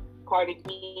Ma, Cardi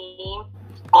B,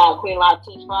 Queen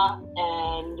Latifah,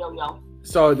 and Yo Yo.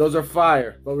 So those are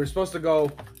fire, but we're supposed to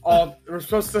go all. We're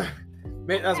supposed to.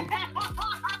 Man,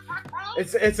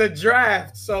 it's a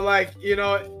draft, so like, you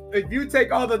know, if you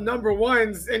take all the number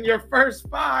 1s in your first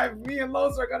 5, me and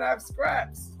Los are gonna have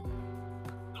scraps.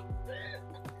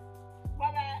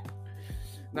 My bad.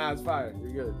 Nah, it's fire.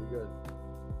 You're good.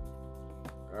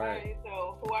 All right.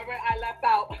 So whoever I left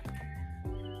out.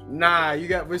 Nah,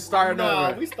 we're starting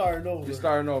over. We starting over. We're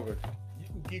starting over. You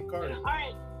can keep Cardi. All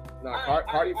right. Nah,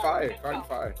 Cardi fire. let's Cardi go.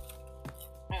 fire.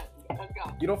 Let's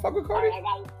go. You don't fuck with All Cardi? right, I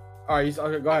got it. All right,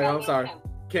 okay, go ahead. I'm sorry.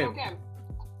 Kim. Okay.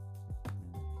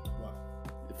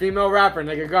 Female rapper,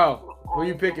 nigga, go. Who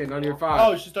you picking on your 5?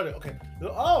 Oh, she started. Okay.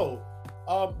 Oh,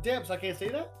 damn. So I can't say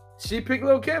that. She picked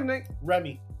Lil Kim, Nick.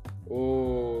 Remy,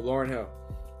 Oh, Lauryn Hill.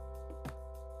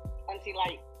 MC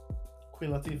Light.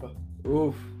 Queen Latifah,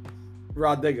 Oof.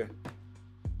 Rod Digger.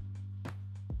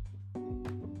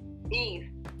 Eve.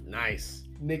 Nice.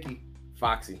 Nicki,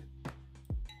 Foxy.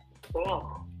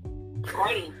 Oh.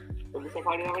 Cardi. Did we say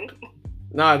Cardi already?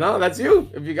 No, that's you.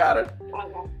 If you got her.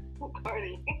 Okay.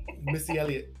 Cardi. Missy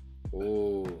Elliott,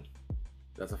 Ooh,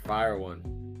 that's a fire one.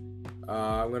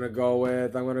 I'm gonna go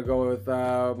with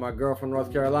my girl from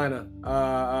North Carolina.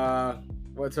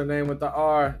 What's her name with the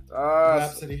R?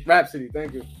 Rhapsody. Rhapsody.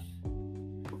 Thank you.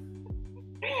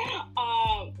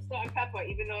 Salt and Pepper,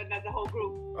 even though that's a whole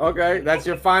group. Okay, that's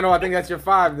your final. I think that's your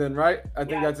 5 then, right? I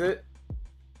think Yeah. that's it.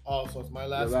 Oh, so it's my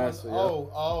last, last one.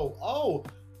 one,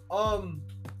 yeah.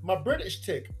 My British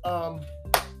chick.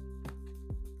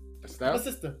 Estelle?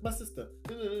 My sister.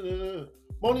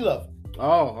 Moni Love.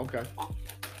 Oh, okay.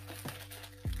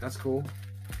 That's cool.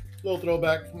 Little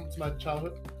throwback to my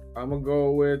childhood. I'm gonna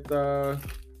go with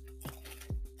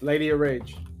Lady of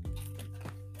Rage.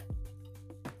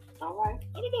 All right.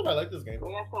 I don't know if I like this game.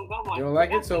 We got some good ones. You don't like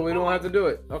We got it, so some we good don't have ones. to do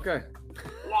it. Okay.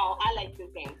 No, I like this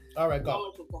game. All right, Don't go.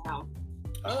 listen to him.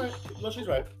 All right. No, she's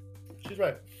right. She's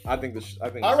right. I think this. I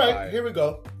think. All it's right, fire. here we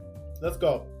go. Let's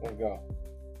go. Let's go.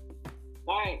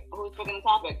 All right, who's picking the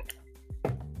topic?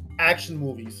 Action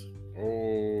movies.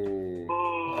 Oh.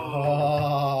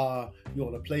 You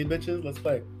want to play, bitches? Let's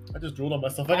play. I just drooled on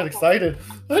myself. I got excited.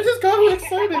 I just got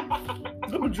excited.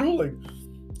 I'm drooling.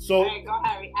 So, All right, go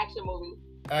Harry. Action movie.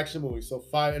 action movies. So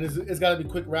 5, and it's got to be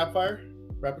quick rapid fire.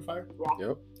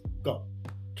 Yep. Go.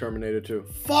 Terminator 2.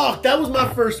 Fuck, that was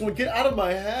my first one. Get out of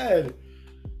my head.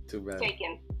 Too bad.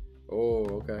 Taken.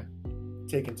 Oh, okay.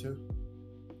 Taken 2.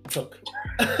 Took.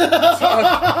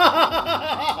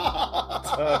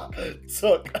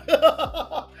 Took.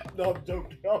 No, I'm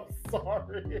joking. I'm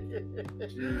sorry.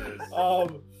 Jesus. Oh,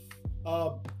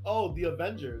 the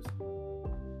Avengers.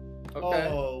 Okay.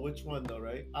 Oh, which one though,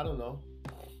 right? I don't know.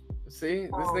 See, this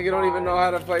Oh, nigga don't even know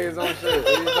how to play his own shit.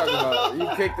 What are you talking about? You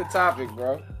picked the topic,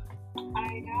 bro.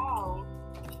 I know.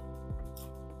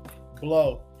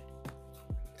 Blow.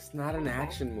 It's not an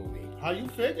action movie. How you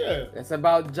figure? It's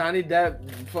about Johnny Depp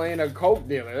playing a coke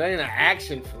dealer. It ain't an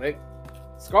action flick.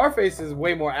 Scarface is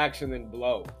way more action than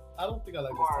Blow. I don't think I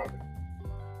like this topic.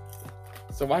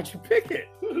 So why'd you pick it?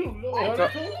 I don't know. I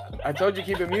told- I told you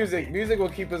keep it music. Music will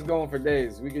keep us going for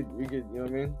days. We could, you know what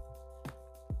I mean?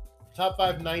 Top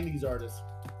 5 90s artists.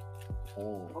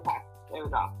 Oh. Okay, there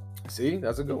we go. See,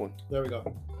 that's a good one. There we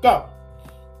go. Go.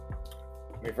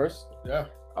 Me first? Yeah.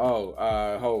 Oh,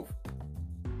 Hove.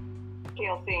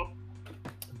 TLC.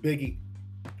 Biggie.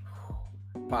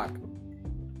 Pac.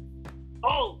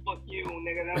 Oh, fuck you,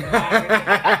 nigga. That's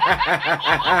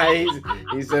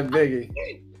he said Biggie.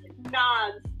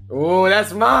 Nas. Oh,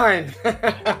 that's mine.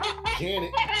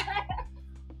 Janet.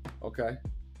 Okay.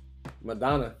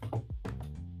 Madonna.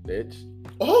 Bitch.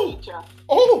 Oh. Nature.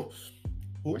 Oh.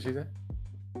 What she said?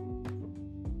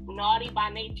 Naughty by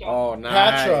nature. Oh,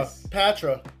 nice.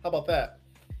 Patra. How about that?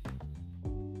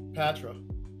 Patra.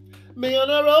 Me on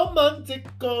a romantic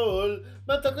call.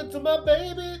 Man talking to my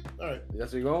baby. All right.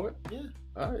 That's what you going with? Yeah.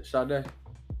 All right, Sade.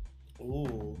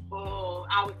 Ooh. Oh,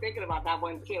 I was thinking about that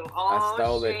one too. Oh,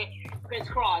 stole it. shit.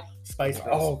 Crisscross. Spice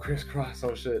Girls. Oh, crisscross.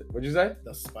 Oh shit. What'd you say?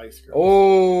 The Spice Girls.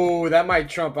 Oh, that might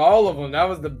trump all of them. That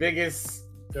was the biggest.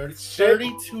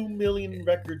 32 million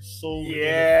records sold.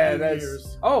 Yeah, in a few that's.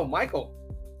 years. Oh, Michael.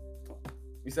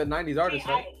 You said 90s artist,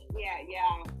 See, right?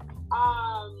 yeah.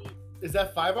 Is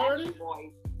that 5 already? Backstreet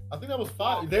Boys. I think that was No,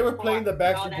 5. They were that's playing the 4.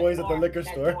 Backstreet No, that's Boys at the 4. liquor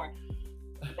That's store. 4.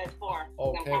 That's 4. I'm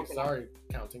Okay, counting them. sorry,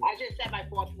 counting. I just said my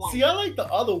fourth one. See, I like the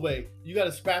other way. You got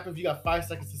to scrap if you got 5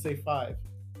 seconds to say 5.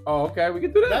 Oh, okay. We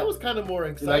can do that. That was kind of more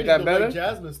exciting. that the better? way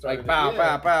Jasmine started. Like pow, it.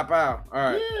 pow, pow, pow.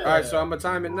 All right. Yeah. All right. So I'm going to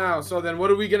time it now. So then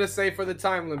what are we going to say for the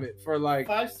time limit? For like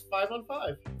 5 on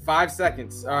 5. 5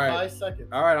 seconds. All right. 5 seconds.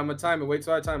 All right. I'm going to time it. Wait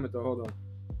till I time it though. Hold on.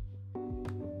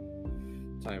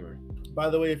 Timer. By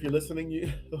the way, if you're listening, this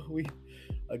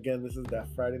is that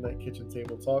Friday night kitchen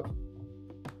table talk.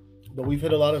 But we've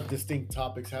hit a lot of distinct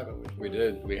topics, haven't we? We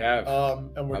did. We have.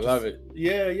 And we're I love it.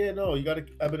 Yeah, no, you got to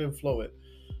ebb it and flow it.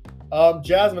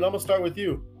 Jasmine, I'm gonna start with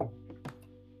you.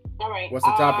 All right. What's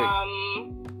the topic?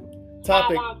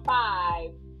 Topic, 5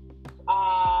 on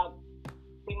 5.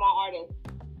 Female artists.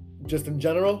 just in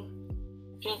general.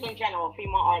 Just in general,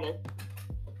 female artists.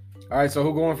 All right. So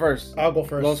who going first? I'll go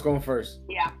first. Los going first.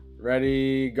 Yeah.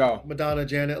 Ready, go. Madonna,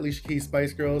 Janet, Alicia Keys,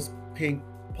 Spice Girls, Pink,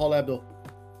 Paul Abdul.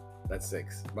 That's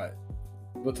 6. But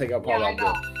we'll take out Yeah, Paul I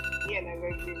Abdul. know. Yeah, no,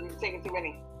 you're taking too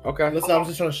many. Okay. Listen, I was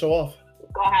just trying to show off.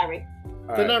 Go, Harry. All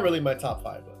They're right. not really my top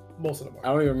 5, but most of them I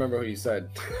are. don't even remember who you said.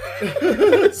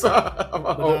 So,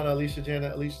 Madonna, Alicia,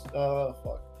 Janet,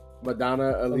 fuck.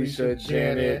 Madonna, Alicia, Alicia,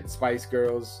 Janet, Janet. Spice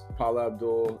Girls, Paula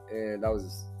Abdul, and that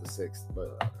was the 6th.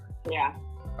 But Yeah.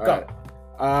 all Go. right.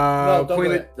 No, don't Queen go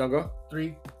La- yet. don't go.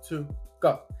 3, 2,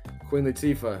 go. Queen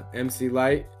Latifah, MC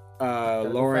Light, go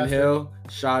Lauryn faster. Hill,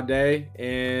 Sade,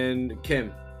 and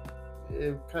Kim.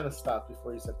 It kind of stopped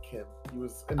before you said Kim. He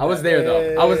was. I was there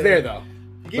though. I was there though.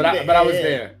 Give But me I, the but I was head.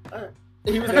 there. All right.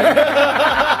 He was there.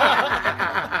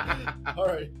 All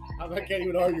right. I can't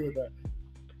even argue with that.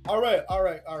 All right. All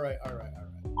right.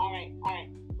 My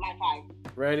 5.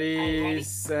 Ready, Ready?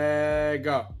 set,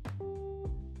 go.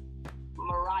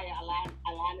 Mariah,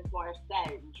 Alanis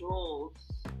Morissette, Jules.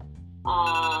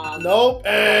 Nope.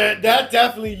 That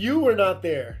definitely you were not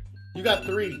there. You got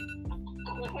 3.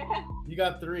 You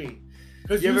got 3.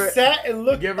 Because Give you her- sat and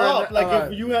looked give her up an- like all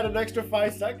right. if you had an extra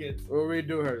 5 seconds. We'll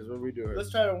redo hers.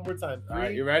 Let's try it one more time. 3, All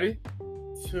right, you ready?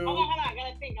 2. Hold on, I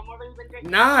gotta think. I'm already been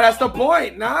drinking. Nah, that's the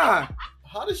point. Nah.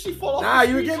 How did she fall off? Nah, the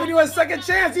you were screen? giving you a second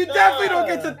chance. You definitely don't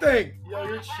get to think. Yo,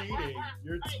 you're cheating.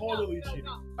 You're totally cheating.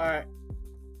 All right.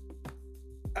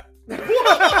 All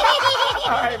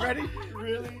right, ready?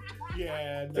 Really?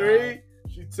 Yeah. Nah. 3,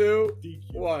 She 2,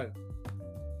 DQ. 1.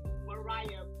 Mariah,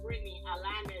 Brittany,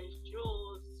 Alanis,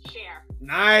 Jules, Cher.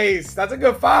 Nice. That's a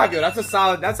good 5, yo. That's a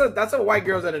solid. That's a white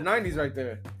girls of the 90s right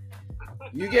there.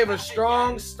 You gave a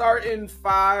strong starting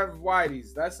 5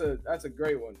 whiteys. That's a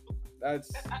great one.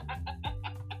 That's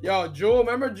yo, Jewel.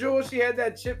 Remember Jewel? She had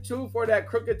that chipped tooth or that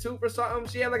crooked tooth or something.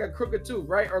 She had like a crooked tooth,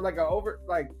 right? Or like a over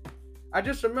like. I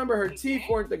just remember her teeth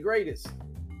weren't the greatest.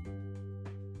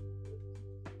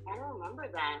 I don't remember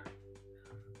that.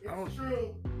 It's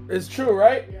true. It's true,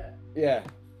 right? Yeah. Yeah.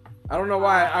 I don't know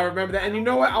why I remember that. And you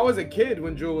know what? I was a kid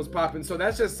when Jewel was popping, so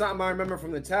that's just something I remember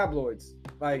from the tabloids.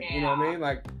 Like, you know what I mean?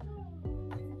 Like,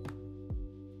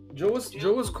 Jewel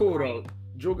was cool though.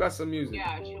 Jewel got some music.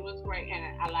 Yeah, she was great.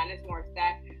 And Alanis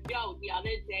Morissette. Yo, the other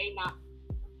day,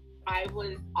 I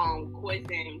was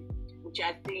quizzing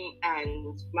Jesse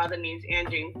and my other niece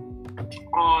Angie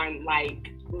on like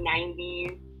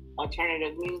 90s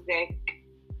alternative music,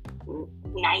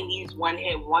 90s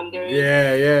one-hit wonders.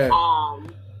 Yeah.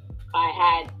 I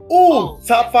had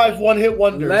Top 5 one-hit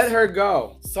wonders. Let her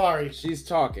go. Sorry. She's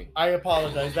talking. I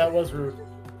apologize. That was rude.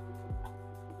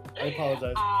 I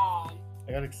apologize. I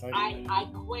got excited. I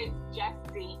quizzed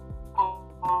Jesse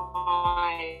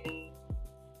on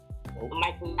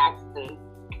Michael Jackson.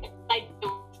 Like,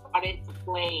 started to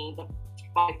play the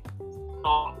 5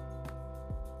 songs,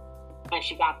 and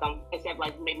she got them. Except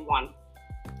like maybe one.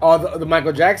 Oh, the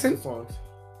Michael Jackson songs.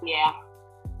 Yeah.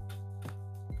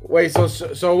 Wait,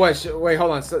 so what? Wait,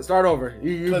 hold on. Start over.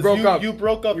 You broke up. You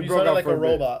broke up. You You broke sounded up like for a a bit.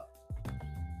 robot.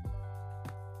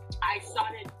 I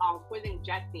started quizzing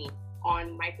Jessie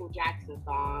on Michael Jackson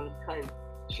songs because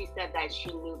she said that she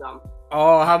knew them.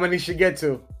 Oh, how many she get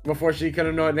to before she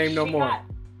couldn't name no more?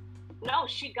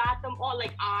 She got them all.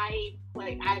 Like I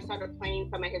started playing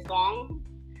some of his songs,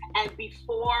 and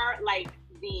before like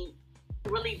the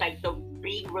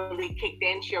beat really kicked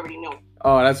in, she already knew.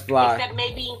 Oh, that's fly. Except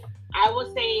maybe I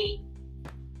would say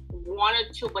 1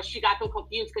 or 2, but she got them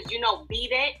confused because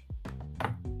Beat It,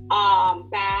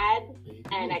 Bad,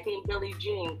 and I think Billie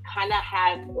Jean kind of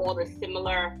have all the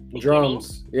similar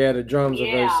drums. Yeah, the drums are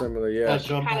very Yeah. similar. Yeah.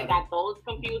 So she kind of got those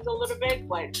confused a little bit,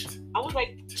 but I was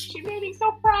like, she made me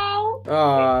so proud.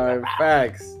 Oh,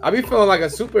 facts. I be feeling like a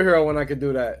superhero when I could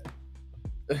do that.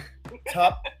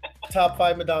 Top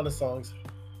 5 Madonna songs.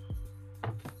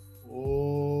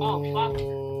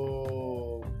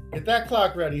 Oh, get that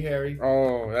clock ready, Harry.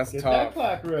 Oh, that's Get tough. that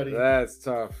clock ready. That's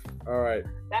tough. All right.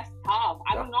 That's tough.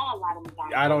 I don't know a lot of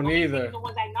Madonna. I don't Only either. The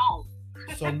ones I know.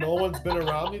 So no one's been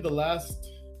around me the last.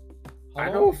 I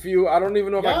know a few. I don't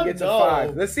even know if I can get to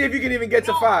 5. Let's see if you can even get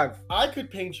to 5. I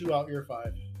could paint you out your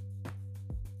 5.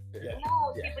 Yeah.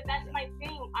 No, see, but that's my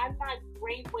thing. I'm not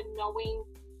great with knowing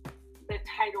the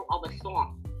title of a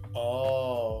song.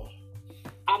 Oh.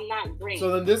 I'm not great. So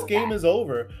then this with game that. is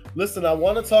over. Listen, I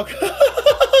want to talk.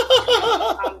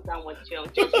 I'm done with you.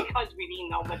 Just because we didn't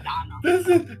know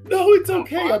Madonna. No, it's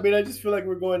okay. I mean, I just feel like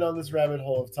we're going down this rabbit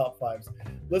hole of top 5s.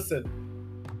 Listen,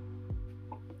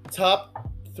 top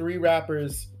 3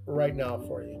 rappers right now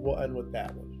for you. We'll end with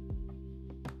that one.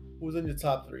 Who's in your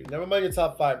top 3? Never mind your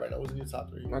top 5 right now. Who's in your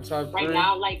top 3? My top Right 3.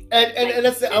 now, like And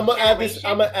that's it. I'm gonna add this.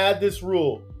 I'm gonna add this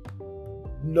rule.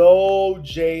 No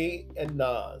Jay and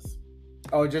Nas,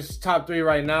 Oh, just top 3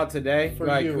 right now today. For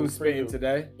Like you, who's for spitting you.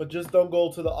 today? but just don't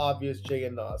go to the obvious Jay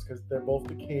and Nas because they're both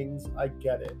the kings. I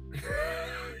get it.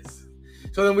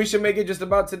 So then we should make it just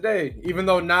about today, even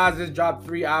though Nas has dropped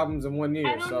 3 albums in 1 year.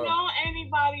 I don't So know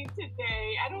anybody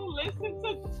today. I don't listen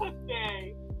to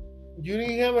today. You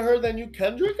haven't heard that new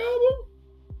Kendrick album?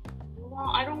 No,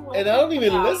 I don't listen And I don't even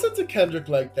to them. listen to Kendrick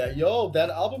like that. Yo, that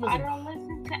album is. I don't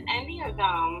listen to any of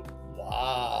them.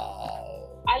 Wow.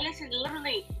 I listen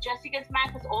literally. Jesse gets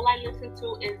mad because all I listen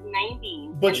to is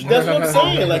 90s. But that's what I'm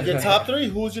saying. Like your top 3.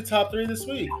 Who's your top 3 this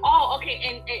week? Oh,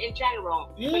 okay. In general.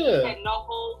 But you Yeah. said no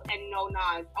Hov and no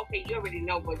Nas. Okay, you already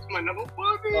know what's my number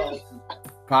 5 is.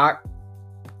 Pac.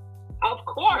 Of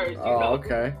course. You Oh, know,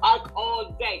 okay. Pac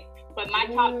all day. But my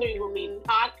top 3 will be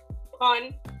Pac,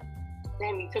 Pun.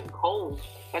 Damn, you took Hov.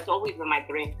 That's always been my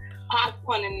 3. Pac,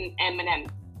 Pun, and Eminem.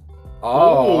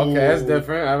 Oh, okay. That's Ooh.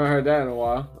 different. I haven't heard that in a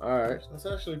while. All right. That's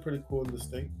actually pretty cool and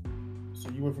distinct. So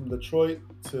you went from Detroit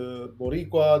to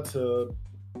Boricua to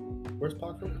where's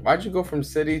Pac from? Why'd you go from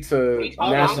city to He's from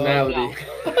nationality?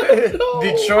 No.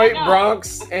 Detroit, I know.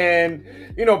 Bronx, and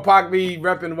Pac be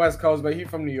repping West Coast, but he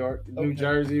from New York, New Okay.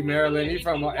 Jersey, Maryland. He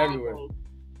from everywhere.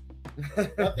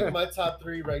 I think my top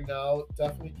 3 right now,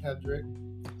 definitely Kendrick.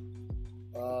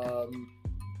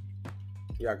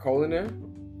 You got Cole in there?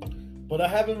 But I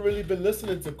haven't really been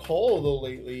listening to Cole though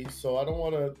lately, so I don't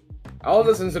want to. I was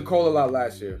listening to Cole a lot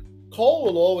last year. Cole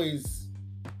will always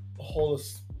hold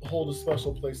a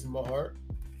special place in my heart.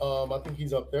 I think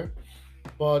he's up there,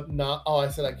 but not. Oh, I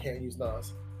said I can't use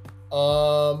Nas.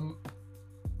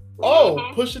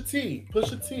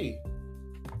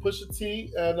 Pusha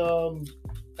T, and I'm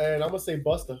gonna say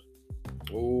Busta.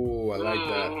 Ooh, I like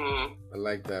that. I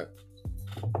like that.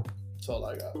 That's all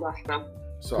I got. Busta.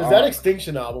 So Because that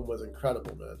Extinction album was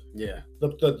incredible, man. yeah,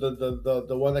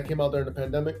 The one that came out during the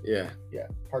pandemic. yeah.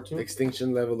 Part 2.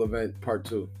 Extinction Level Event Part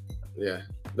 2. Yeah,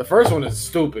 the first one is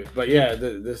stupid, but yeah,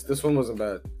 this one wasn't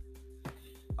bad.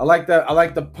 I like that. I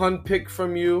like the pun pick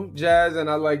from you, Jazz, and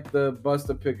I like the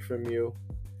Busta pick from you.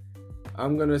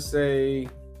 I'm gonna say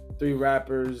 3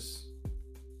 rappers.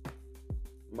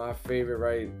 My favorite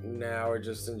right now, or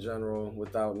just in general,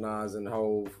 without Nas and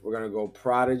Hove, we're gonna go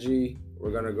Prodigy.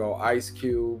 We're gonna go Ice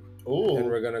Cube, and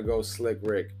we're gonna go Slick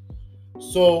Rick.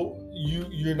 So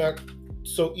you're not.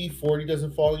 So E40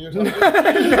 doesn't fall in your top?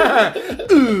 Nah.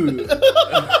 Ooh.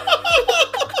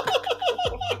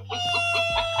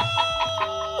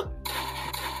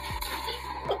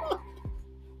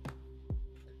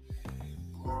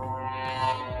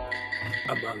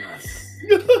 Among Us.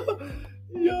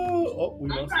 Yo, oh, we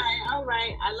lost it. All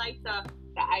right. I like the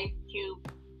Ice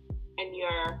Cube and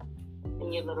your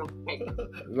little pick.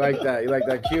 You like that? You like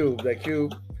that Cube? That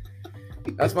Cube.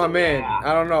 That's my man. Yeah.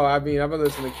 I don't know. I mean, I've been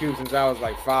listening to Cube since I was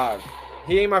like 5.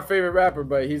 He ain't my favorite rapper,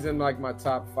 but he's in like my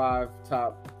top 5,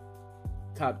 top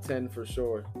 10 for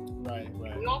sure. Right.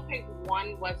 We all picked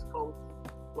one West Coast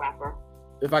rapper.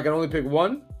 If I can only pick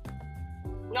one?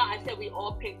 No, I said we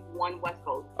all picked one West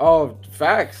Coast. Oh,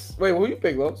 facts. Wait, who you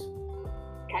pick, Los?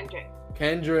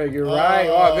 Kendrick, you're right.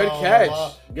 Oh, good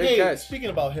catch. Good catch. Speaking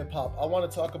about hip hop, I want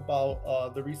to talk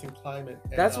about the recent climate.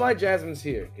 And, That's why Jasmine's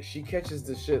here, because she catches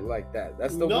the shit like that.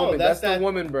 That's the No, woman. that's That's the that-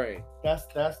 woman brain. That's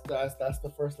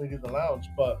the first lady of the lounge.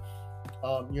 But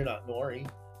you're not Nori,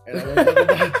 and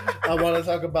I want to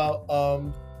talk about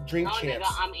Drink No, Champs.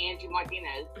 nigga, I'm Angie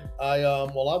Martinez.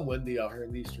 I'm Wendy out here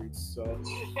in these streets. So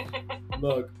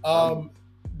look,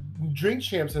 Drink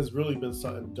Champs has really been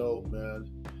something dope, man.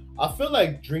 I feel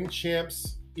like Drink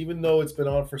Champs, even though it's been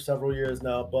on for several years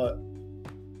now, but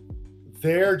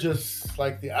they're just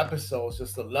like the episodes,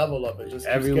 just the level of it, just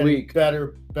keeps Every getting week.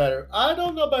 better. I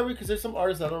don't know about because there's some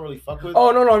artists I don't really fuck with.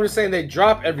 Oh, no, I'm just saying they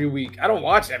drop every week. I don't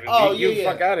watch every Oh, week. yeah, You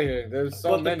yeah. fuck out of here. There's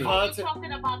so But the many. Are you Content-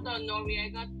 talking about the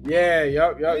Noriega? Yeah,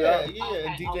 yup. Yeah, Okay,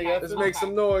 and DJ okay. F. Let's make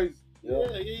some noise.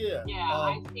 Yeah. Yeah,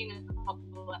 I've seen a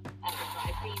couple of episodes.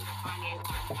 I've seen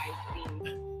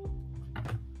Kanye one.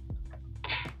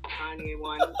 Kanye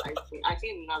one. I've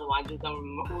seen another one. I just don't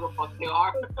remember who the fuck they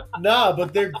are. Nah,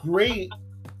 but they're great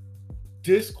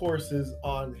discourses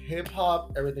on hip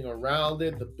hop, everything around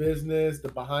it, the business, the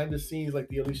behind the scenes. Like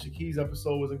the Alicia Keys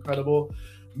episode was incredible.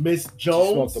 Miss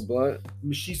Jones, Smoke the blunt.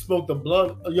 she smoked a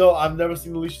blunt. Yo, I've never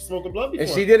seen Alicia smoke a blunt before.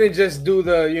 And she didn't just do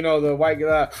the, the white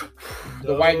girl,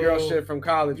 the white girl No. shit from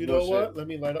college. You know bullshit. what? Let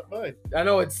me light up mine. I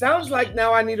know it sounds like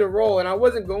now I need a roll, and I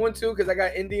wasn't going to because I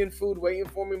got Indian food waiting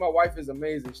for me. My wife is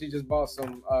amazing. She just bought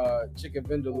some chicken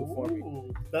vindaloo for me.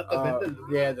 Ooh, not the Vindaloo.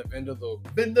 Yeah, the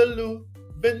vindaloo.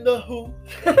 Vindaloo.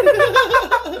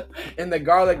 And the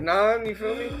garlic naan, you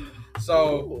feel me?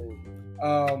 So, Ooh.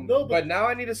 No, but now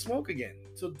I need to smoke again.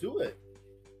 So do it.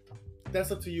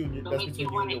 That's up to you. So That's if between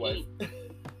you you and your wanna wife. eat.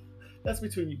 That's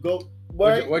between you. Go.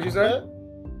 What'd you say? What?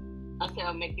 I said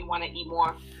it'll make you want to eat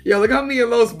more. Yo, look how me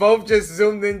and Los both just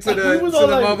zoomed into We the was all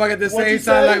like, motherfucker at the "What'd same you time.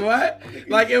 say?" Like what?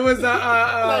 Like it was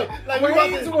like we about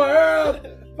Wayne's to- World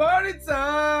party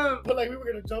time. But like we were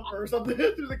gonna jump her or something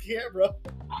through the camera.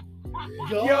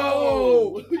 Yo.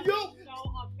 Yo.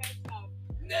 So offensive.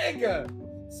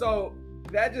 Nigga. So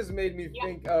that just made me Yeah.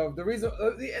 think of the reason.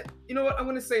 You know what? I'm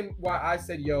gonna say why I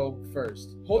said yo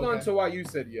first. Hold on Okay. to why you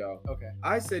said yo. Okay.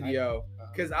 I said yo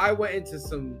because I went into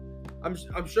some. I'm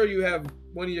sure you have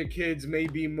one of your kids may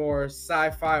be more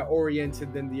sci-fi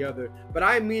oriented than the other, but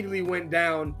I immediately went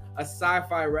down a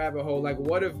sci-fi rabbit hole. Like,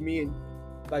 what if me and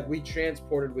we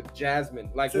transported with Jasmine?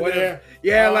 Like, To what there. if?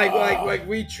 Yeah, Oh. like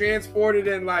we transported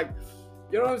and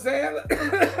you know what I'm saying?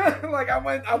 Like I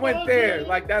went there. Okay.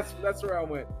 Like that's where I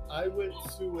went. I went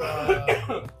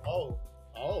to oh.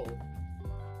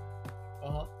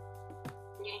 Uh-huh.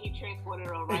 Yeah, he transported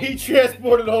her right. He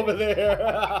transported over there.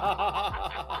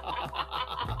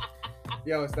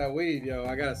 Yo, it's that weed, yo.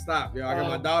 I gotta stop, yo. I got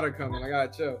my daughter coming. I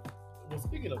gotta chill. Well,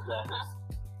 speaking of waffles.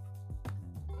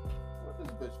 Where does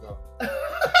this bitch go?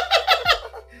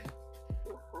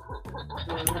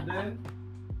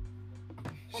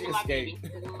 She My baby. escaped.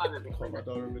 This is my baby. Call my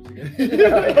daughter a bitch again.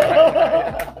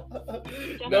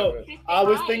 Just No, say I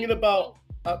was hi. thinking about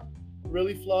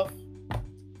really Fluff.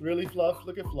 Really Fluff.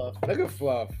 Look at Fluff. Look at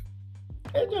Fluff.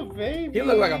 It's a baby. He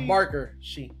looked like a barker.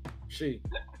 She She.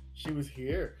 was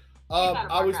here. not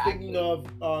a I was barker, thinking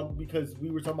of because we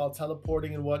were talking about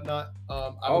teleporting and whatnot. I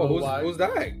don't Oh, know why. who's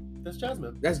that? That's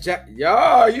Jasmine. That's Jack.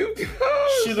 Yo, you.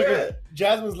 Oh, She shit.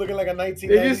 Jasmine's looking like a 1990s.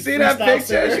 Did you see that freestyle picture?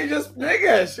 singer. She just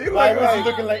nigga. She Why look was he like,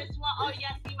 looking like- This one, oh, yeah,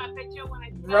 see my picture when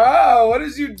I bro. What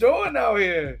is you doing out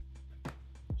here?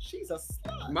 She's a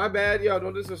slut. My bad, yo.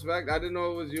 Don't disrespect. I didn't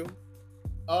know it was you.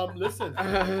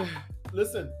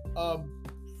 Listen.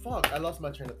 Fuck. I lost my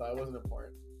train of thought. It wasn't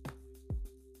important.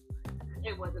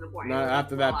 It wasn't important. Not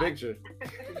after that picture.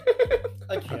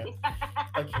 I can't.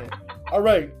 All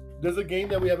right. There's a game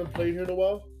that we haven't played here in a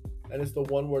while, and it's the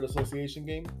one-word association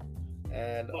game.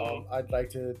 And I'd like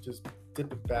to just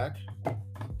dip it back.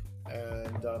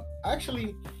 And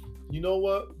actually, you know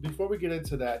what? Before we get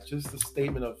into that, just a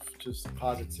statement of just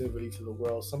positivity to the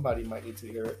world. Somebody might need to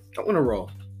hear it. I want to roll.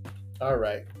 All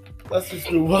right. Let's just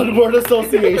do one-word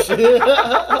association.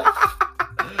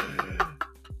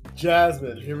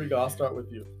 Jasmine, here we go. I'll start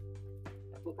with you.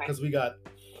 Okay. Because we got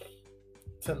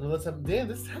 10. Let's have, damn,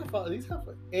 these have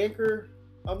anchor.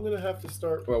 I'm gonna have to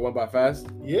start. What, went by fast?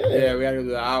 Yeah. Yeah, we gotta do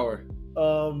the hour.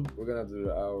 Um, We're gonna have to do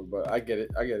the hour, but I get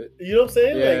it. you know what I'm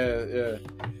saying? Yeah,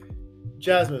 Like,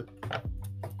 Jasmine,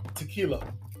 tequila.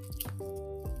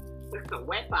 It's a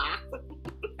wet box.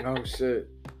 yeah. Oh shit.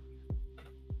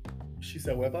 She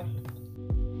said Weber.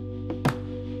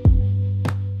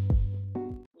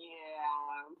 Yeah.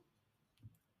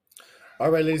 All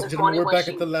right, ladies and It's gentlemen, funny we're when back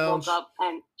she at the lounge. Woke up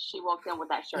and she walked in with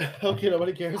that shirt. Okay,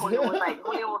 nobody cares. Julio was like,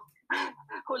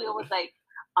 Julio was like,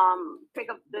 pick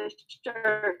up the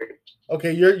shirt.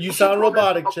 Okay, you sound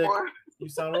robotic, chick. Before- You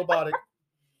sound robotic.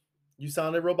 You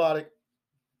sounded robotic.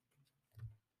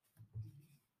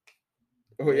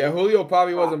 Oh yeah, Julio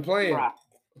probably wasn't playing. Bruh.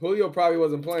 Julio probably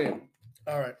wasn't playing.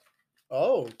 All right.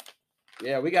 Oh,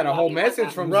 Yeah, we got a whole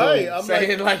message from Right, Zoom I'm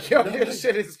saying like, yo, no. your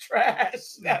shit is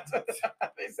trash. That's what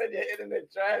they said your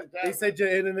internet trash. they said your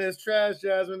internet is trash,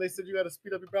 Jasmine. They said you got to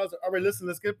speed up your browser. All right, listen,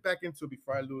 let's get back into it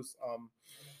before I lose.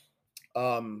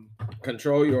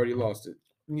 Control, you already lost it.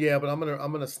 Yeah, but I'm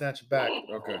gonna snatch it back.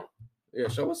 Okay. Yeah,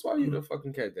 show us why you the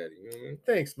fucking cat daddy. You know what I mean?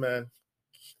 Thanks, man.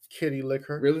 Kitty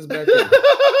liquor. Real is back then.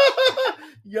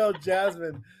 Yo,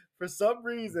 Jasmine, for some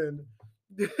reason,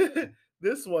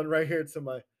 this one right here to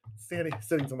my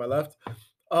sitting to my left,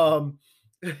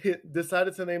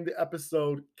 decided to name the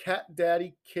episode Cat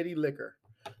Daddy Kitty Liquor.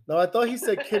 Now I thought he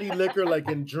said kitty liquor like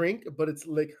in drink, but it's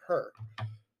lick her.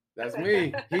 That's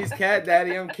me. He's cat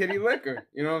daddy. I'm kitty liquor.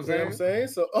 You know what I'm You know what I'm saying? saying?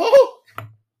 So what?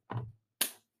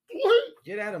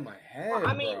 Get out of my head,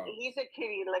 I mean, bro. he's a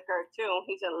kitty liquor too.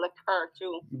 He's a liquor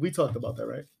too. We talked about that,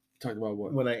 right? Talk about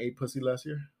what? When I ate pussy last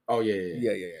year. Oh yeah.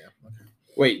 Yeah. Okay.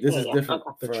 Wait, this Yeah, is yeah. different.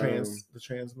 The from-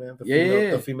 trans man, the Yeah, female,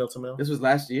 yeah. the female to male. This was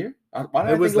last year. Why did I It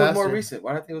think was it was last more year. recent?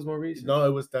 Why did I think it was more recent? No, it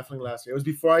was definitely last year. It was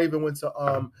before I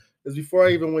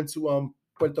even went to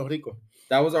Puerto Rico.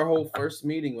 That was our whole first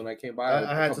meeting when I came by.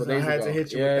 I had to ago.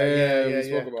 hit you with Yeah, that. Yeah, we yeah,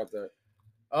 spoke yeah. about that.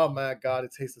 Oh my god,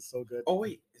 it tasted so good. Oh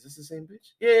wait, is this the same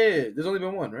bitch? Yeah. There's only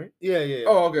been one, right? Yeah.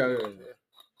 Oh, okay.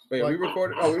 Wait, we What?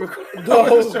 recorded. Oh, we recorded. No. I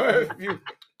wasn't sure if you-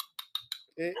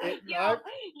 Yo,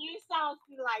 you sound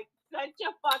like such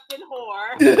a fucking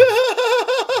whore.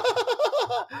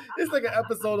 It's like an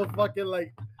episode of fucking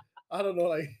like I don't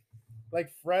know, like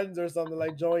Friends or something,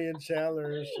 like Joey and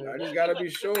Chandler and I shit. just gotta be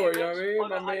sure. You know what I mean, Hold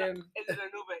my on, hold on. man. Is it a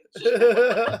new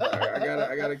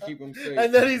bitch? I gotta keep him safe.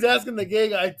 And then he's asking the gay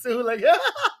guy too, like,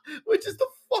 which is the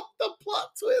fucked up plot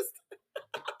twist.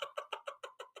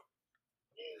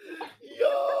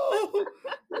 Yo,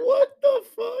 what the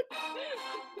fuck?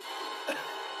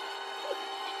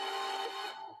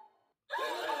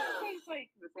 He's like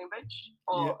the same bitch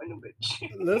or a new bitch.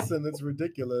 Listen, it's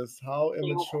ridiculous. How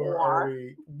You immature are whore.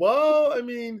 we? Well, I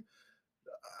mean,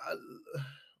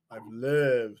 I've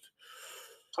lived.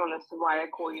 So that's why I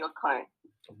call you a cunt.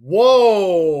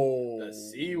 Whoa. The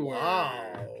C word.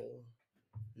 Wow.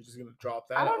 You're just gonna drop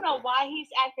that. I don't out know there. why he's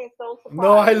acting so surprised.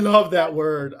 No, I love that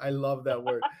word. I love that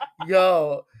word.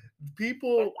 Yo,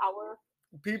 people It's our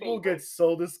people favorite. get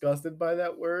so disgusted by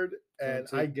that word, and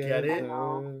I get it. I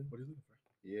know. What are you looking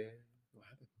for? Yeah. What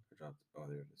happened? I dropped. Oh,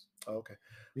 there it is. Oh, okay.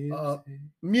 Music.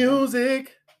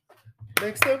 Music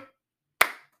makes them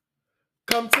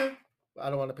come to. I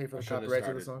don't want to pay for I the shouldn't have copyright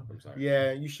to the started. song. I'm sorry.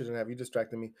 Yeah, you shouldn't have. You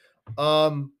distracted me.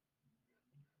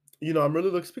 You know, I'm really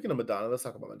looking. Speaking of Madonna, let's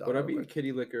talk about Madonna. Would I real be a quick.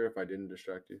 kitty liquor if I didn't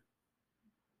distract you?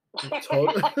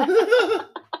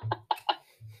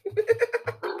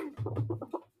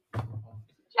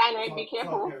 Steiner, be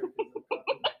careful.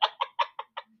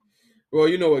 Well,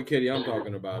 you know what kitty I'm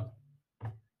talking about.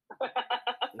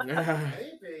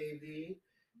 Hey, baby.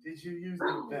 Did you use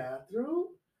the bathroom?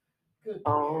 Good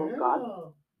Oh,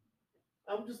 girl.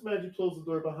 God. I'm just mad you closed the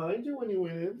door behind you when you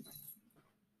went in.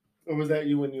 Or was that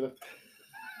you when you left?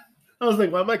 I was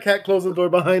like, why my cat closed the door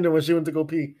behind her when she went to go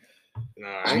pee?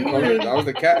 Nah, I ain't close it. That was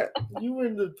the cat. You were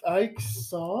in the. I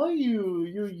saw you.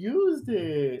 You used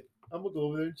it. I'm gonna go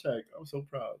over there and check. I'm so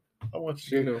proud. I want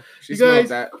you. She knew. She You smelled guys-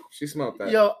 that. She smelled that.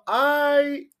 Yo,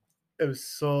 I am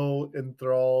so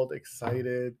enthralled,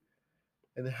 excited,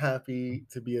 and happy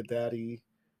to be a daddy.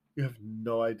 You have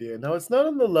no idea. Now, it's not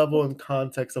on the level and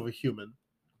context of a human,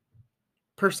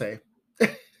 per se,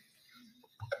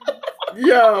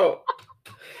 Yo.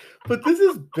 but this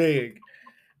is big.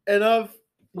 And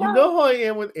you know how I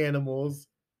am with animals.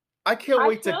 I can't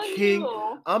wait to feel king.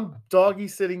 you. I'm doggy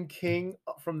sitting King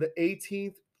from the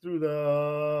 18th through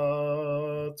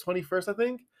the 21st, I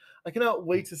think. I cannot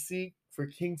wait to see for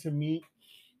King to meet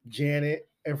Janet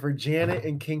and for Janet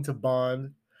and King to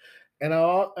bond. And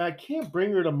I can't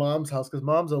bring her to Mom's house because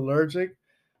Mom's allergic,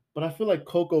 but I feel like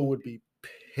Coco would be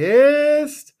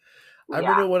pissed. I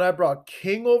remember when I brought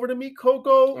King over to meet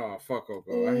Coco. Oh, fuck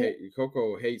Coco. I hate you.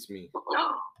 Coco hates me.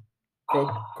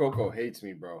 Coco hates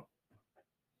me, bro.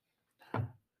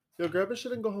 Yo, grab a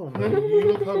shit and go home, man.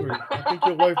 You look hungry. I think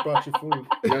your wife brought you food.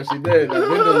 Yeah, she did. That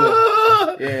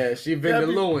Vindaloo. Yeah, she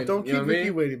Vindalooing. Don't You keep know what I Vicky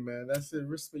mean? waiting, man. That's it.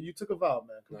 Respect. You took a vow,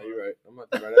 man. Come No, on. you're right. I'm about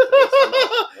to right after this.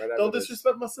 Right after Don't this.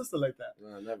 disrespect my sister like that.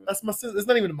 No, never. That's my sister. It's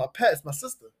not even my pet. It's my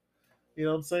sister. You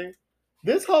know what I'm saying?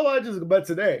 This hoe I just met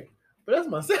today, but that's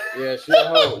my sister. Yeah, she a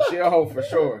hoe. She a hoe for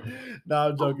sure. Nah,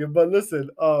 I'm joking. But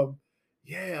listen,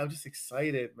 yeah, I'm just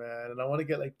excited, man, and I want to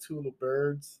get like 2 little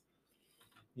birds,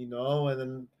 you know, and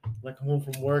then when I come home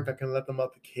from work, I can let them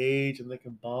out the cage and they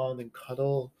can bond and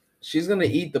cuddle. She's gonna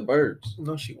eat the birds.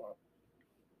 No, she won't.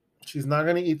 She's not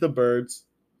gonna eat the birds,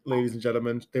 ladies and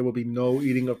gentlemen. There will be no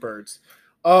eating of birds.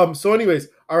 So anyways,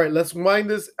 all right, let's wind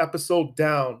this episode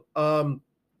down.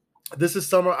 This is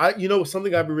summer.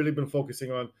 Something I've really been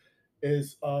focusing on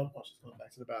is she's going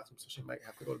back to the bathroom, so she might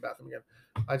have to go to the bathroom again.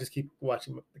 I just keep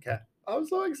watching the cat. I'm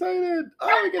so excited.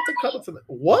 Oh, we get to cuddle tonight.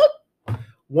 What?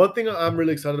 One thing I'm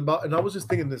really excited about, and I was just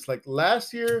thinking this, like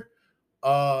last year,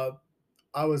 I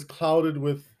was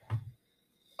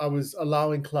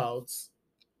allowing clouds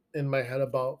in my head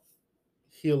about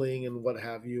healing and what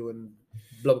have you, and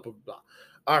blah blah blah blah.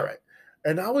 All right,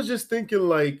 and I was just thinking,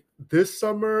 like this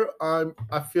summer,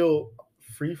 I feel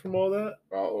free from all that,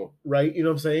 Oh, right? You know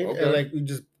what I'm saying? Okay. And like we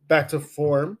just back to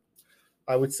form,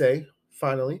 I would say,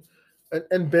 finally,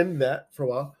 and been that for a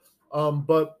while.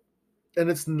 And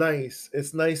it's nice.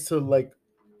 It's nice to like.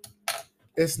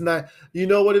 It's not. You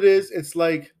know what it is? It's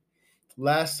like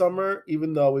last summer,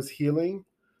 even though I was healing,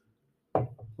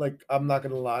 like I'm not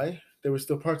gonna lie, there were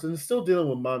still parts, and still dealing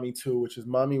with mommy too, which is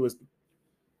mommy was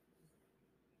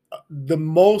the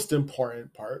most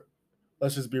important part.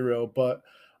 Let's just be real. But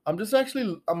I'm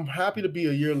happy to be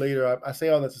a year later. I say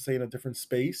all that to say in a different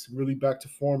space, really back to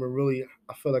form, and really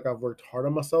I feel like I've worked hard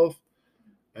on myself.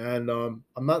 And I'm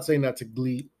not saying that to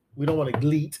gleat. We don't want to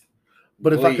gleat.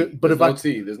 But if I could, but there's no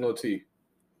tea. There's no tea.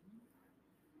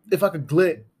 If I could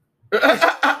glit,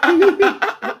 I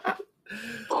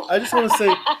just want to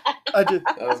say,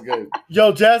 That was good.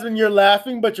 yo, Jasmine, you're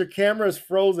laughing, but your camera is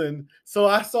frozen. So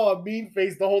I saw a mean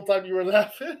face the whole time you were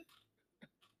laughing.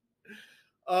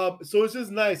 So it's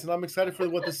just nice, and I'm excited for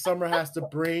what the summer has to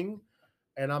bring,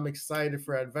 and I'm excited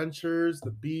for adventures,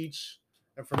 the beach,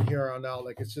 and from here on out,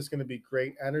 like it's just gonna be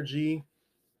great energy,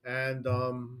 and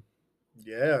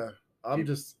yeah, I'm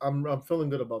feeling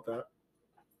good about that.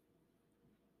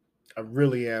 I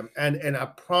really am, and I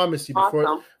promise you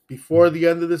Awesome. before the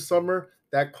end of this summer,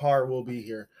 that car will be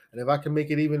here, and if I can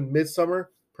make it even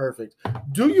midsummer, perfect.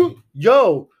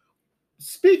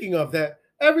 Speaking of that,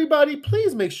 everybody,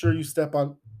 please make sure you stay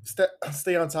on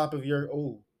top of your.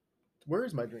 Oh, where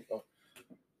is my drink? Oh,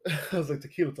 I was like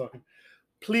tequila talking.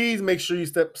 Please make sure you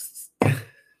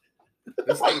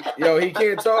Yo, he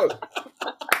can't talk.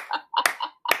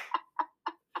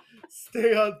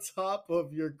 stay on top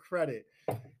of your credit.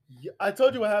 I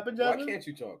told you what happened, Why Jasmine. can't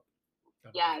you talk?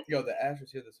 Yes. Yo, the ash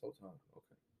was here this whole time.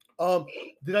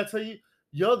 Okay. Did I tell you?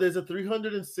 Yo, there's a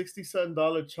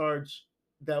 $367 charge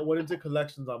that went into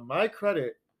collections on my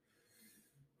credit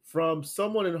from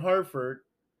someone in Hartford.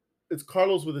 It's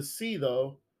Carlos with a C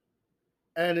though,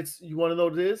 and you want to know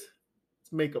what it is?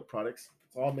 It's makeup products.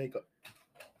 It's all makeup.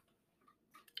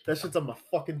 That shit's on my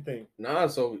fucking thing. Nah,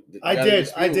 so I did.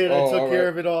 I Oh, took all care right.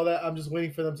 of it, all that. I'm just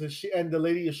waiting for them to. And the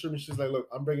lady assured me, she's like, "Look,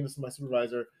 I'm bringing this to my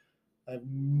supervisor. I have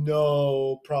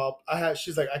no problem.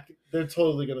 She's like, they're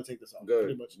totally gonna take this off. Pretty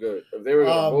Good, much. good. If they were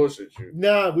gonna bullshit you,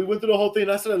 Nah, we went through the whole thing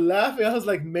and I started laughing. I was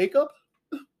like, makeup?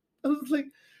 I was like,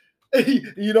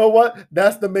 you know what?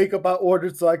 That's the makeup I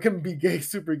ordered so I can be gay,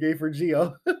 super gay for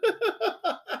Gio.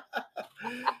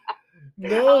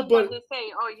 No, I was but about to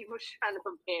say, oh, you were trying to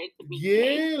prepare to be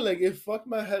yeah, like it fucked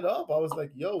my head up. I was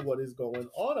like, yo, what is going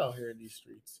on out here in these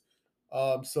streets?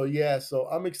 So yeah, so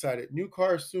I'm excited. New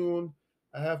car soon.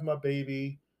 I have my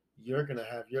baby. You're gonna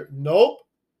have your nope.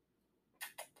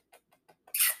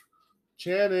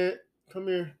 Janet, come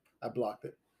here. I blocked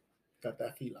it. Got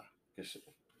that fila.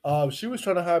 She was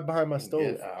trying to hide behind my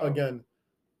stove again.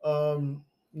 No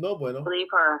bueno. Leave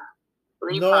her.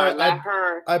 Leave No, her. Let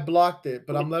her. I blocked it,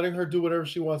 but I'm letting her do whatever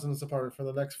she wants in this apartment for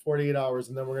the next 48 hours,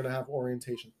 and then we're gonna have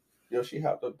orientation. Yo, she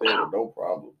hopped up there with no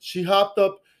problem. She hopped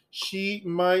up.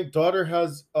 My daughter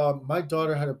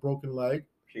had a broken leg.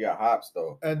 She got hops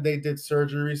though, and they did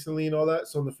surgery recently and all that.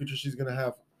 So in the future, she's gonna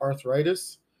have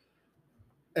arthritis.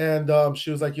 And she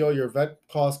was like, "Yo, your vet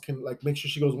cost can like make sure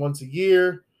she goes once a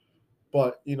year,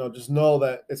 but just know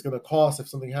that it's gonna cost if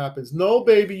something happens." No,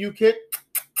 baby, you can't.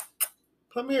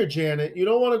 Come here, Janet. You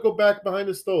don't want to go back behind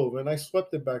the stove, and I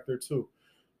swept it back there too.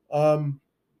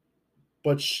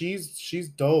 But she's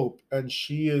dope, and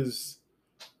she is.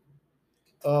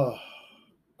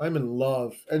 I'm in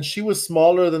love, and she was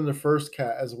smaller than the first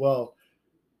cat as well.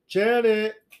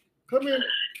 Janet, come here.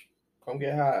 Come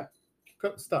get high.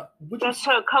 Stop. That's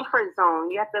her comfort zone.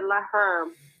 You have to let her.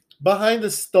 Behind the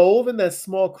stove in that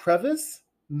small crevice?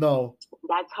 No.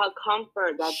 That's her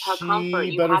comfort. That's her comfort.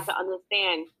 You have to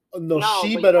understand. No,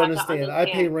 she better understand. I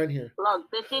pay rent here.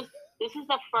 Look, this is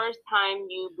the first time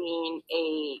you being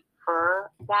a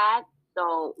fur dad,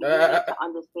 so you need to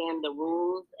understand the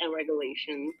rules and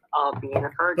regulations of being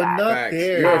a fur dad. But not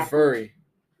there. You're a furry.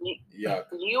 Yuck.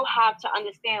 You have to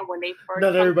understand when they first.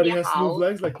 Not everybody has smooth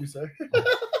legs, like you said.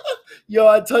 Yo,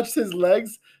 I touched his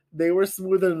legs. They were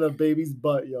smoother than a baby's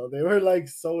butt, yo. They were like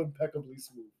so impeccably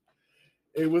smooth.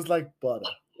 It was like butter.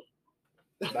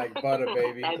 Like butter,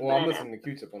 baby. Well, I'm listening to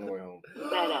Q-Tip on the way home.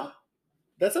 Better.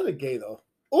 That sounded gay, though.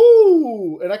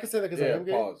 Ooh! And I can say that because I am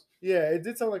gay. Pause. Yeah, it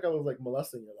did sound like I was like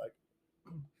molesting you. Like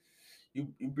you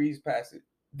breezed past it.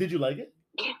 Did you like it?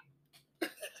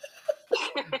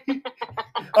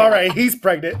 All right, he's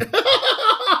pregnant.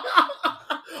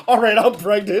 All right, I'm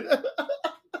pregnant.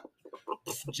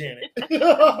 Janet.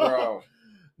 Bro.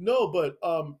 No, but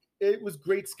it was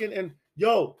great skin. And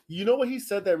yo, you know what he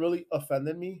said that really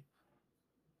offended me?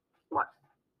 What?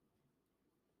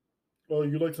 Oh,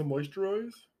 you like to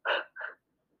moisturize?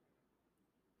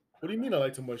 What do you mean I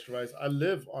like to moisturize? I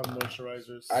live on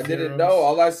moisturizers. I didn't know.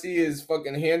 All I see is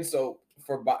fucking hand soap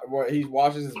for where he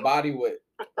washes his body with.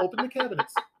 Open the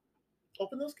cabinets.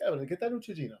 Open those cabinets. Get that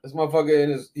Neutrogena. This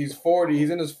motherfucker he's 40. He's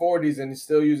in his 40s and he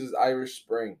still uses Irish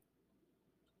Spring.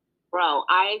 Bro,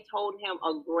 I told him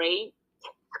a great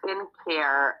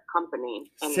skincare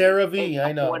company. And CeraVe,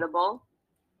 I know.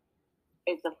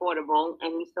 It's affordable,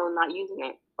 and he's still not using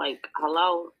it. Like,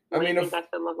 hello. I mean, I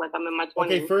still look like I'm in my 20s.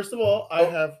 Okay, first of all, I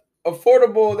have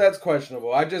affordable. That's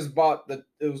questionable. I just bought it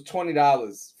was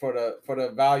 $20 for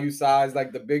the value size,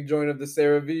 like the big joint of the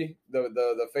CeraVe,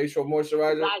 the facial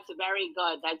moisturizer. That's very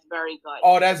good. That's very good.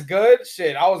 Oh, that's good.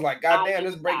 Shit, I was like, God damn,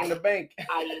 this is breaking the bank.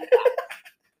 I use that.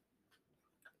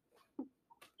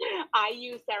 I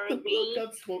use CeraVe.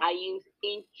 I use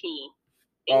Inky.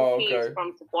 Inky is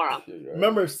from Sephora.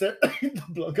 Remember, the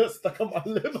blood got stuck on my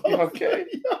lip. Okay.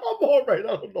 Yeah, I'm all right.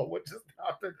 I don't know what just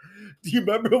happened. Do you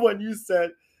remember when you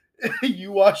said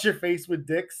you wash your face with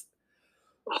dicks?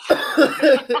 No,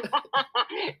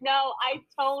 I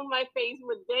tone my face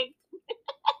with dicks.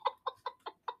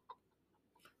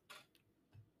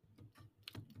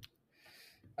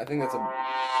 I think that's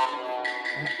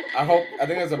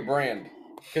a brand.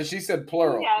 Because she said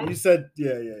plural. Yes. You said,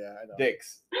 yeah, I know.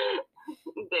 Dicks.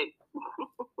 Dicks.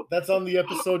 That's on the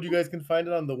episode. You guys can find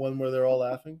it on the one where they're all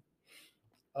laughing.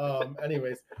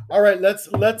 Anyways, all right. Let's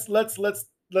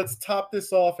top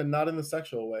this off, and not in the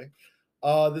sexual way.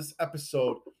 This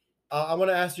episode, I want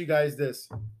to ask you guys this.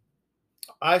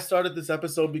 I started this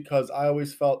episode because I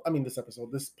always felt.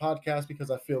 This podcast, because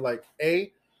I feel like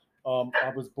I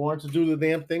was born to do the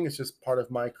damn thing. It's just part of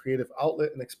my creative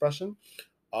outlet and expression.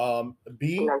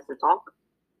 B, nice to talk.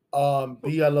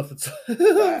 B, I love to talk.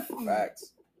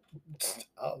 Facts.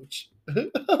 Ouch. I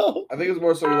think it's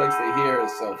more so he likes to hear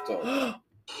his self-talk.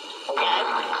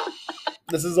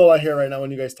 This is all I hear right now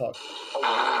when you guys talk.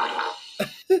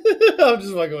 I'm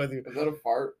just fucking with you. Is that a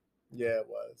fart? Yeah, it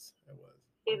was.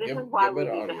 See, this is why we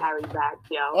need to Harry back,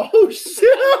 yo. Oh, shit. See,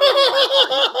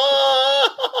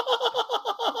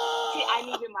 I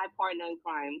need my partner in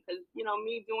crime because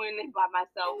me doing it by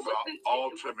myself wasn't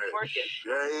Ultimate working.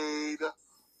 shade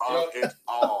of it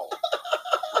all.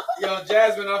 Yo,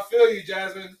 Jasmine, I feel you,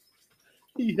 Jasmine.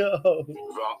 Yo,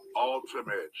 The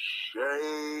ultimate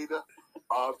shade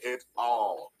of it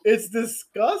all. it's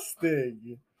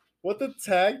disgusting. What the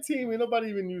tag team? Ain't nobody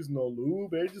even used no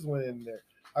lube. They just went in there.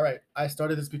 All right, I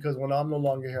started this because when I'm no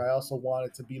longer here, I also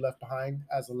wanted to be left behind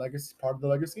as a legacy, part of the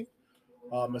legacy,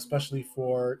 especially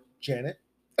for Janet.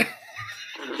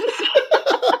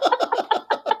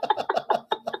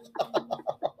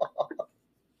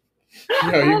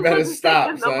 Yo, you better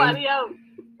stop, son. Nobody else.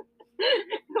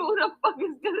 Who the fuck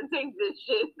is gonna take this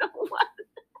shit? No one.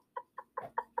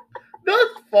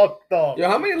 That's fucked up. Yo,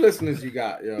 how many listeners you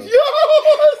got, yo? Yo,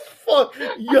 that's fuck.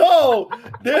 Yo,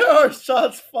 there are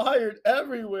shots fired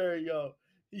everywhere, yo.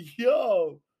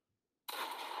 Yo.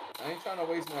 I ain't trying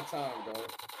to waste my time, bro.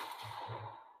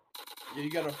 Yeah,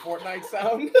 you got a Fortnite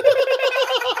sound?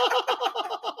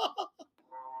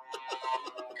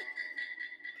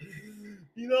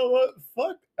 You know what?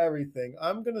 Fuck everything.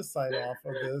 I'm gonna sign off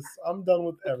of this. I'm done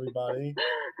with everybody.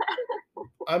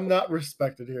 I'm not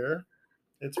respected here.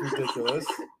 It's ridiculous.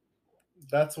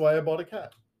 That's why I bought a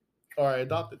cat. Or I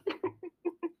adopted.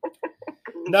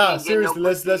 Nah, seriously,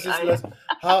 let's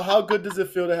how good does it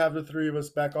feel to have the three of us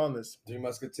back on this? Three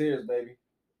Musketeers, baby.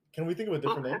 Can we think of a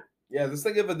different name? Yeah, let's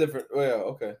think of a different. Well,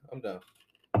 okay, I'm down.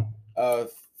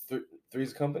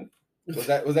 Three's Company. Was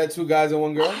that two guys and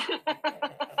one girl?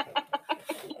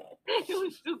 It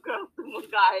was two girls and one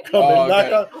guy. Come and knock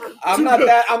okay. on. I'm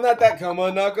not that. Come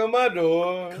on, knock on my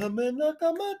door. Come and knock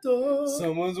on my door.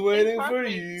 Someone's waiting for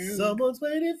perfect. you. Someone's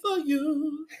waiting for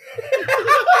you.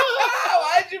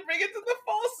 Why'd you bring it to the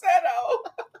falsetto?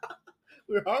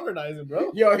 We're harmonizing,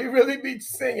 bro. Yo, he really be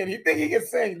singing. He think he can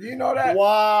sing. Do you know that?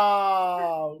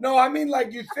 Wow. No, I mean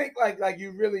like you think like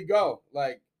you really go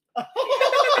like.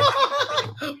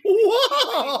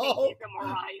 Whoa. He's a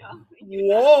Mariah.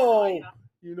 Whoa.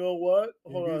 You know what?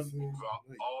 Hold on. The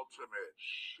ultimate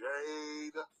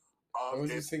shade of What was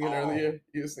it you singing all. earlier?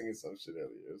 You were singing some shit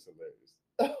earlier. It was hilarious.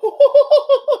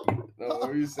 No, what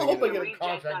were you I singing? hope I get a Reject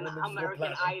contract on when this is American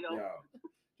platinum. Idol. Yo,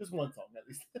 Just one song at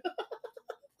least.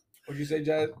 what'd you say,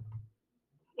 Jazz?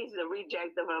 He's the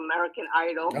reject of American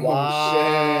Idol. Oh, shit, yo.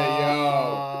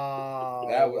 Wow.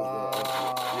 That was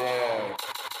wow.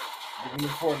 Give me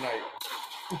Fortnite.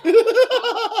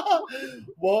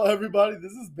 Well, everybody,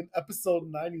 this has been episode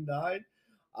 99.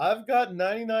 I've got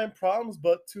 99 problems,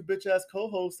 but two bitch ass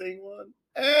co-hosts ain't one.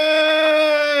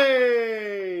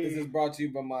 Hey! This is brought to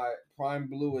you by my Prime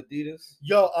Blue Adidas.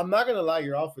 Yo, I'm not gonna lie,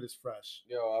 your outfit is fresh.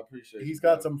 Yo, I appreciate it. He's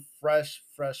got some fresh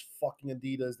fucking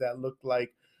Adidas that look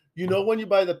like, you know, when you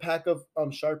buy the pack of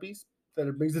Sharpies that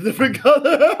it brings a different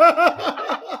color.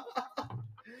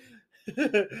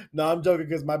 No, I'm joking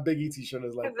because my Big E t-shirt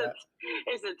is like that.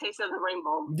 It's the taste of the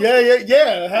rainbow.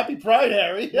 Yeah. Happy Pride,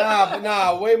 Harry.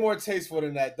 Nah, way more tasteful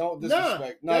than that. Don't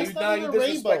disrespect. Nah, you that's not even a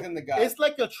disrespecting rainbow. the guy. It's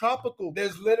like a tropical.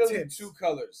 There's literally tints. two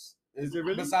colors. Is it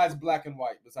really? Besides black and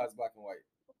white. It's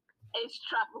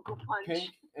tropical punch. Pink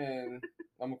and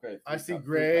I'm okay. I see Three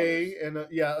gray colors.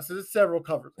 and so there's several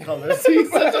colors.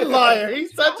 He's such a liar.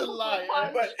 He's such a liar.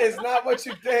 But it's not what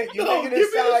you think. You're No, making give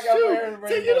it me sound the like I'm shoe. wearing rainbow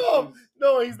Take it off. shoes.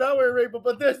 No, he's not wearing rainbow,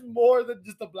 but there's more than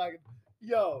just a black.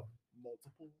 Yo,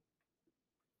 multiple.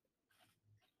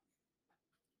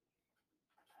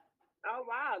 Oh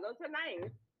wow, those are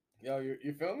nice. Yo,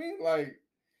 you feel me? Like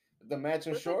the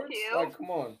matching Those are shorts. cute. Like, come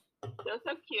on. Those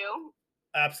are cute.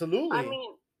 Absolutely. I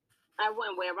mean, I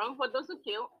wouldn't wear them, but those are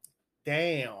cute.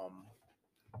 Damn.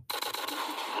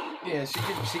 Yeah,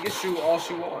 she can shoot all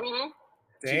she wants. Mm-hmm.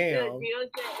 Damn.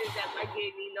 Is that my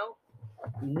gay Nino?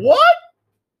 What?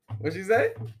 What'd she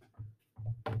say?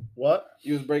 What?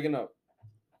 You was breaking up.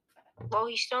 Well,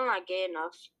 he's still not gay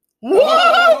enough. What?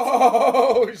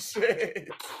 Oh shit.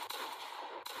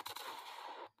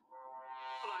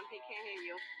 Hold on, he can't hear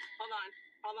you.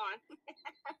 Hold on.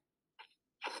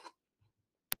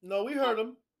 No, we heard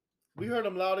him. We heard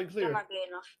him loud and Still clear. not gay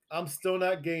enough. I'm still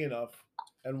not gay enough.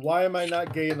 And why am I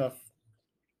not gay enough?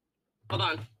 Hold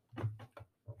on.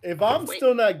 If I'm Wait.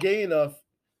 still not gay enough,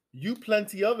 you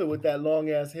plenty of it with that long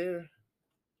ass hair.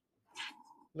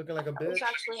 Looking like a bitch. Let's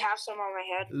actually have some on my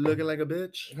head. Looking like a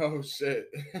bitch. Oh shit.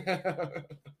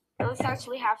 Let's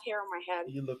actually have hair on my head.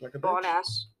 You look like a bitch. Bald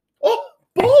ass. Oh,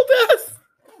 bald ass.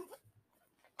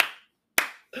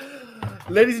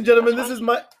 Ladies and gentlemen, this is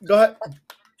my. Go ahead,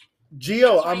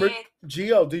 Gio. That's right.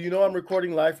 Gio. Do you know I'm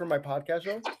recording live for my podcast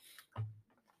show?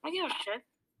 I give a shit.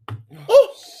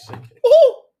 Oh,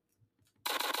 oh.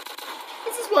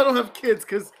 This is why I don't have kids,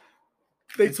 because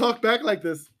they talk back like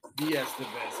this. BS the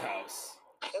best house.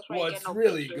 That's why you What's get no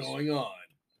really bitches. going on?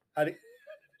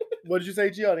 What did you say,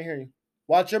 Gio? I didn't hear you.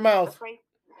 Watch your mouth.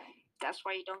 That's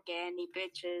why you don't get any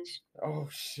bitches. Oh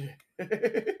shit.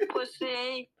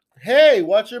 Pussy. Hey,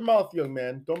 watch your mouth, young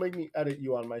man. Don't make me edit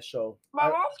you on my show. My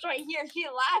mom's right here. She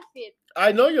laughing.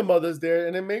 I know your mother's there,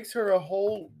 and it makes her a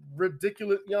whole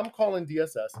ridiculous. Yeah, I'm calling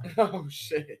DSS. Oh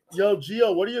shit. Yo,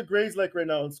 Gio, what are your grades like right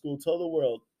now in school? Tell the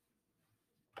world.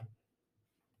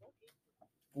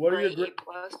 What are your A grades?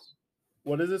 plus.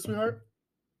 What is it, sweetheart?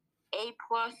 A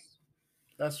plus.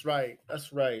 That's right.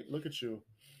 That's right. Look at you.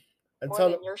 And More tell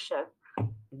than your shit.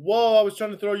 Whoa, I was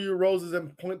trying to throw you roses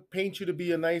and paint you to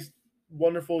be a nice,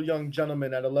 wonderful young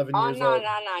gentleman at 11 Oh years no, old.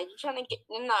 no, no! You're trying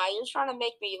to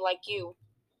make me like you.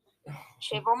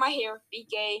 Shave all my hair, be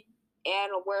gay,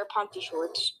 and wear panty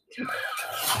shorts.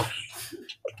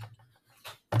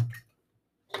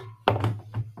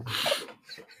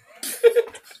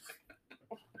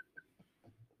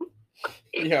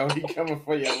 Yo, he coming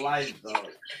for your life, though.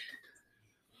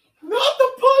 Not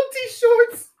the panty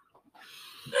shorts.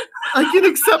 I can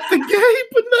accept the gay,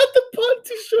 but not the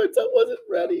panty shorts. I wasn't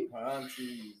ready.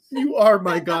 Panties. You are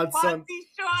my The godson. panty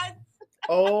shorts.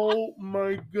 Oh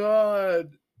my god.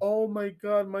 Oh my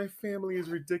god. My family is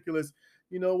ridiculous.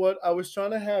 You know what? I was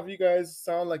trying to have you guys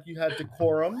sound like you had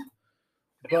decorum,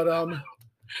 but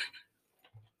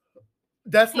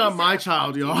that's not my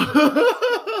child, y'all.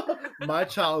 My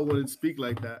child wouldn't speak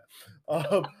like that.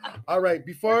 All right.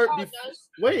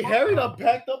 Wait, Harry done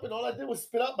packed up and all I did was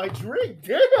spit out my drink.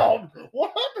 Damn.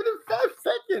 What happened in 5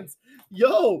 seconds?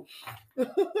 Yo.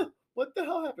 What the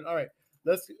hell happened? All right.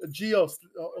 Gio,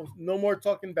 no more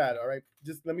talking bad. All right.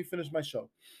 Just let me finish my show.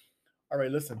 All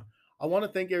right. Listen, I want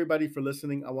to thank everybody for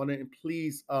listening. I want to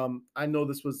please, I know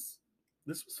this was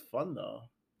fun though.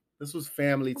 This was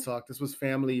family talk. This was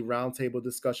family roundtable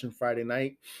discussion Friday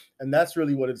night. And that's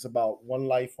really what it's about. One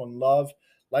life, one love.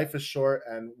 Life is short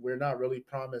and we're not really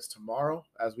promised tomorrow,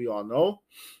 as we all know.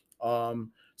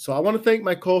 So I want to thank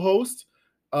my co-host.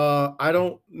 I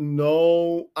don't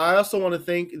know. I also want to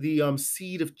thank the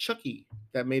seed of Chucky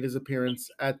that made his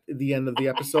appearance at the end of the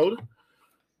episode.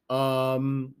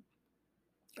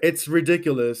 It's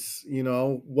ridiculous, you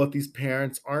know, what these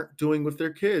parents aren't doing with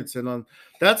their kids. And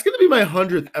that's going to be my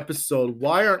 100th episode.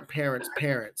 Why aren't parents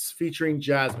parents? Featuring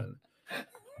Jasmine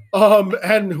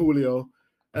and Julio.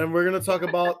 And we're going to talk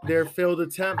about their failed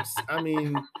attempts. I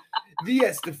mean, The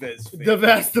Estevez family. the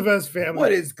Estevez family.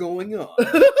 What is going on?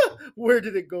 Where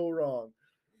did it go wrong?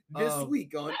 This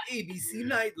week on ABC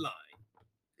Nightline.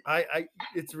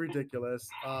 It's ridiculous.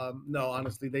 No,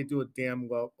 honestly, they do it damn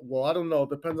well. Well, I don't know. It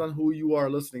depends on who you are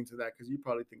listening to that, because you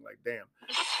probably think like, damn.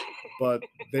 But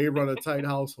they run a tight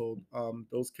household.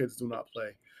 Those kids do not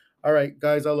play. All right,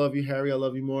 guys, I love you. Harry, I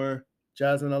love you more.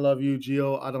 Jasmine, I love you.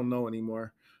 Gio, I don't know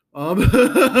anymore. I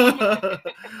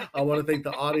want to thank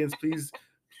the audience.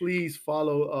 Please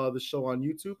follow the show on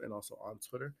YouTube and also on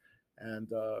Twitter. And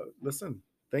listen,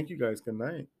 thank you guys. Good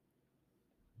night.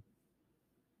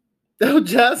 Oh,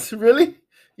 Jess, really?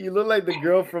 You look like the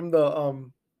girl from the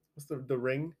what's the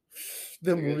Ring?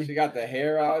 The movie. She got the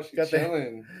hair out. She's Got the-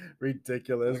 chilling.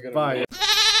 Ridiculous. Look at her. Bye.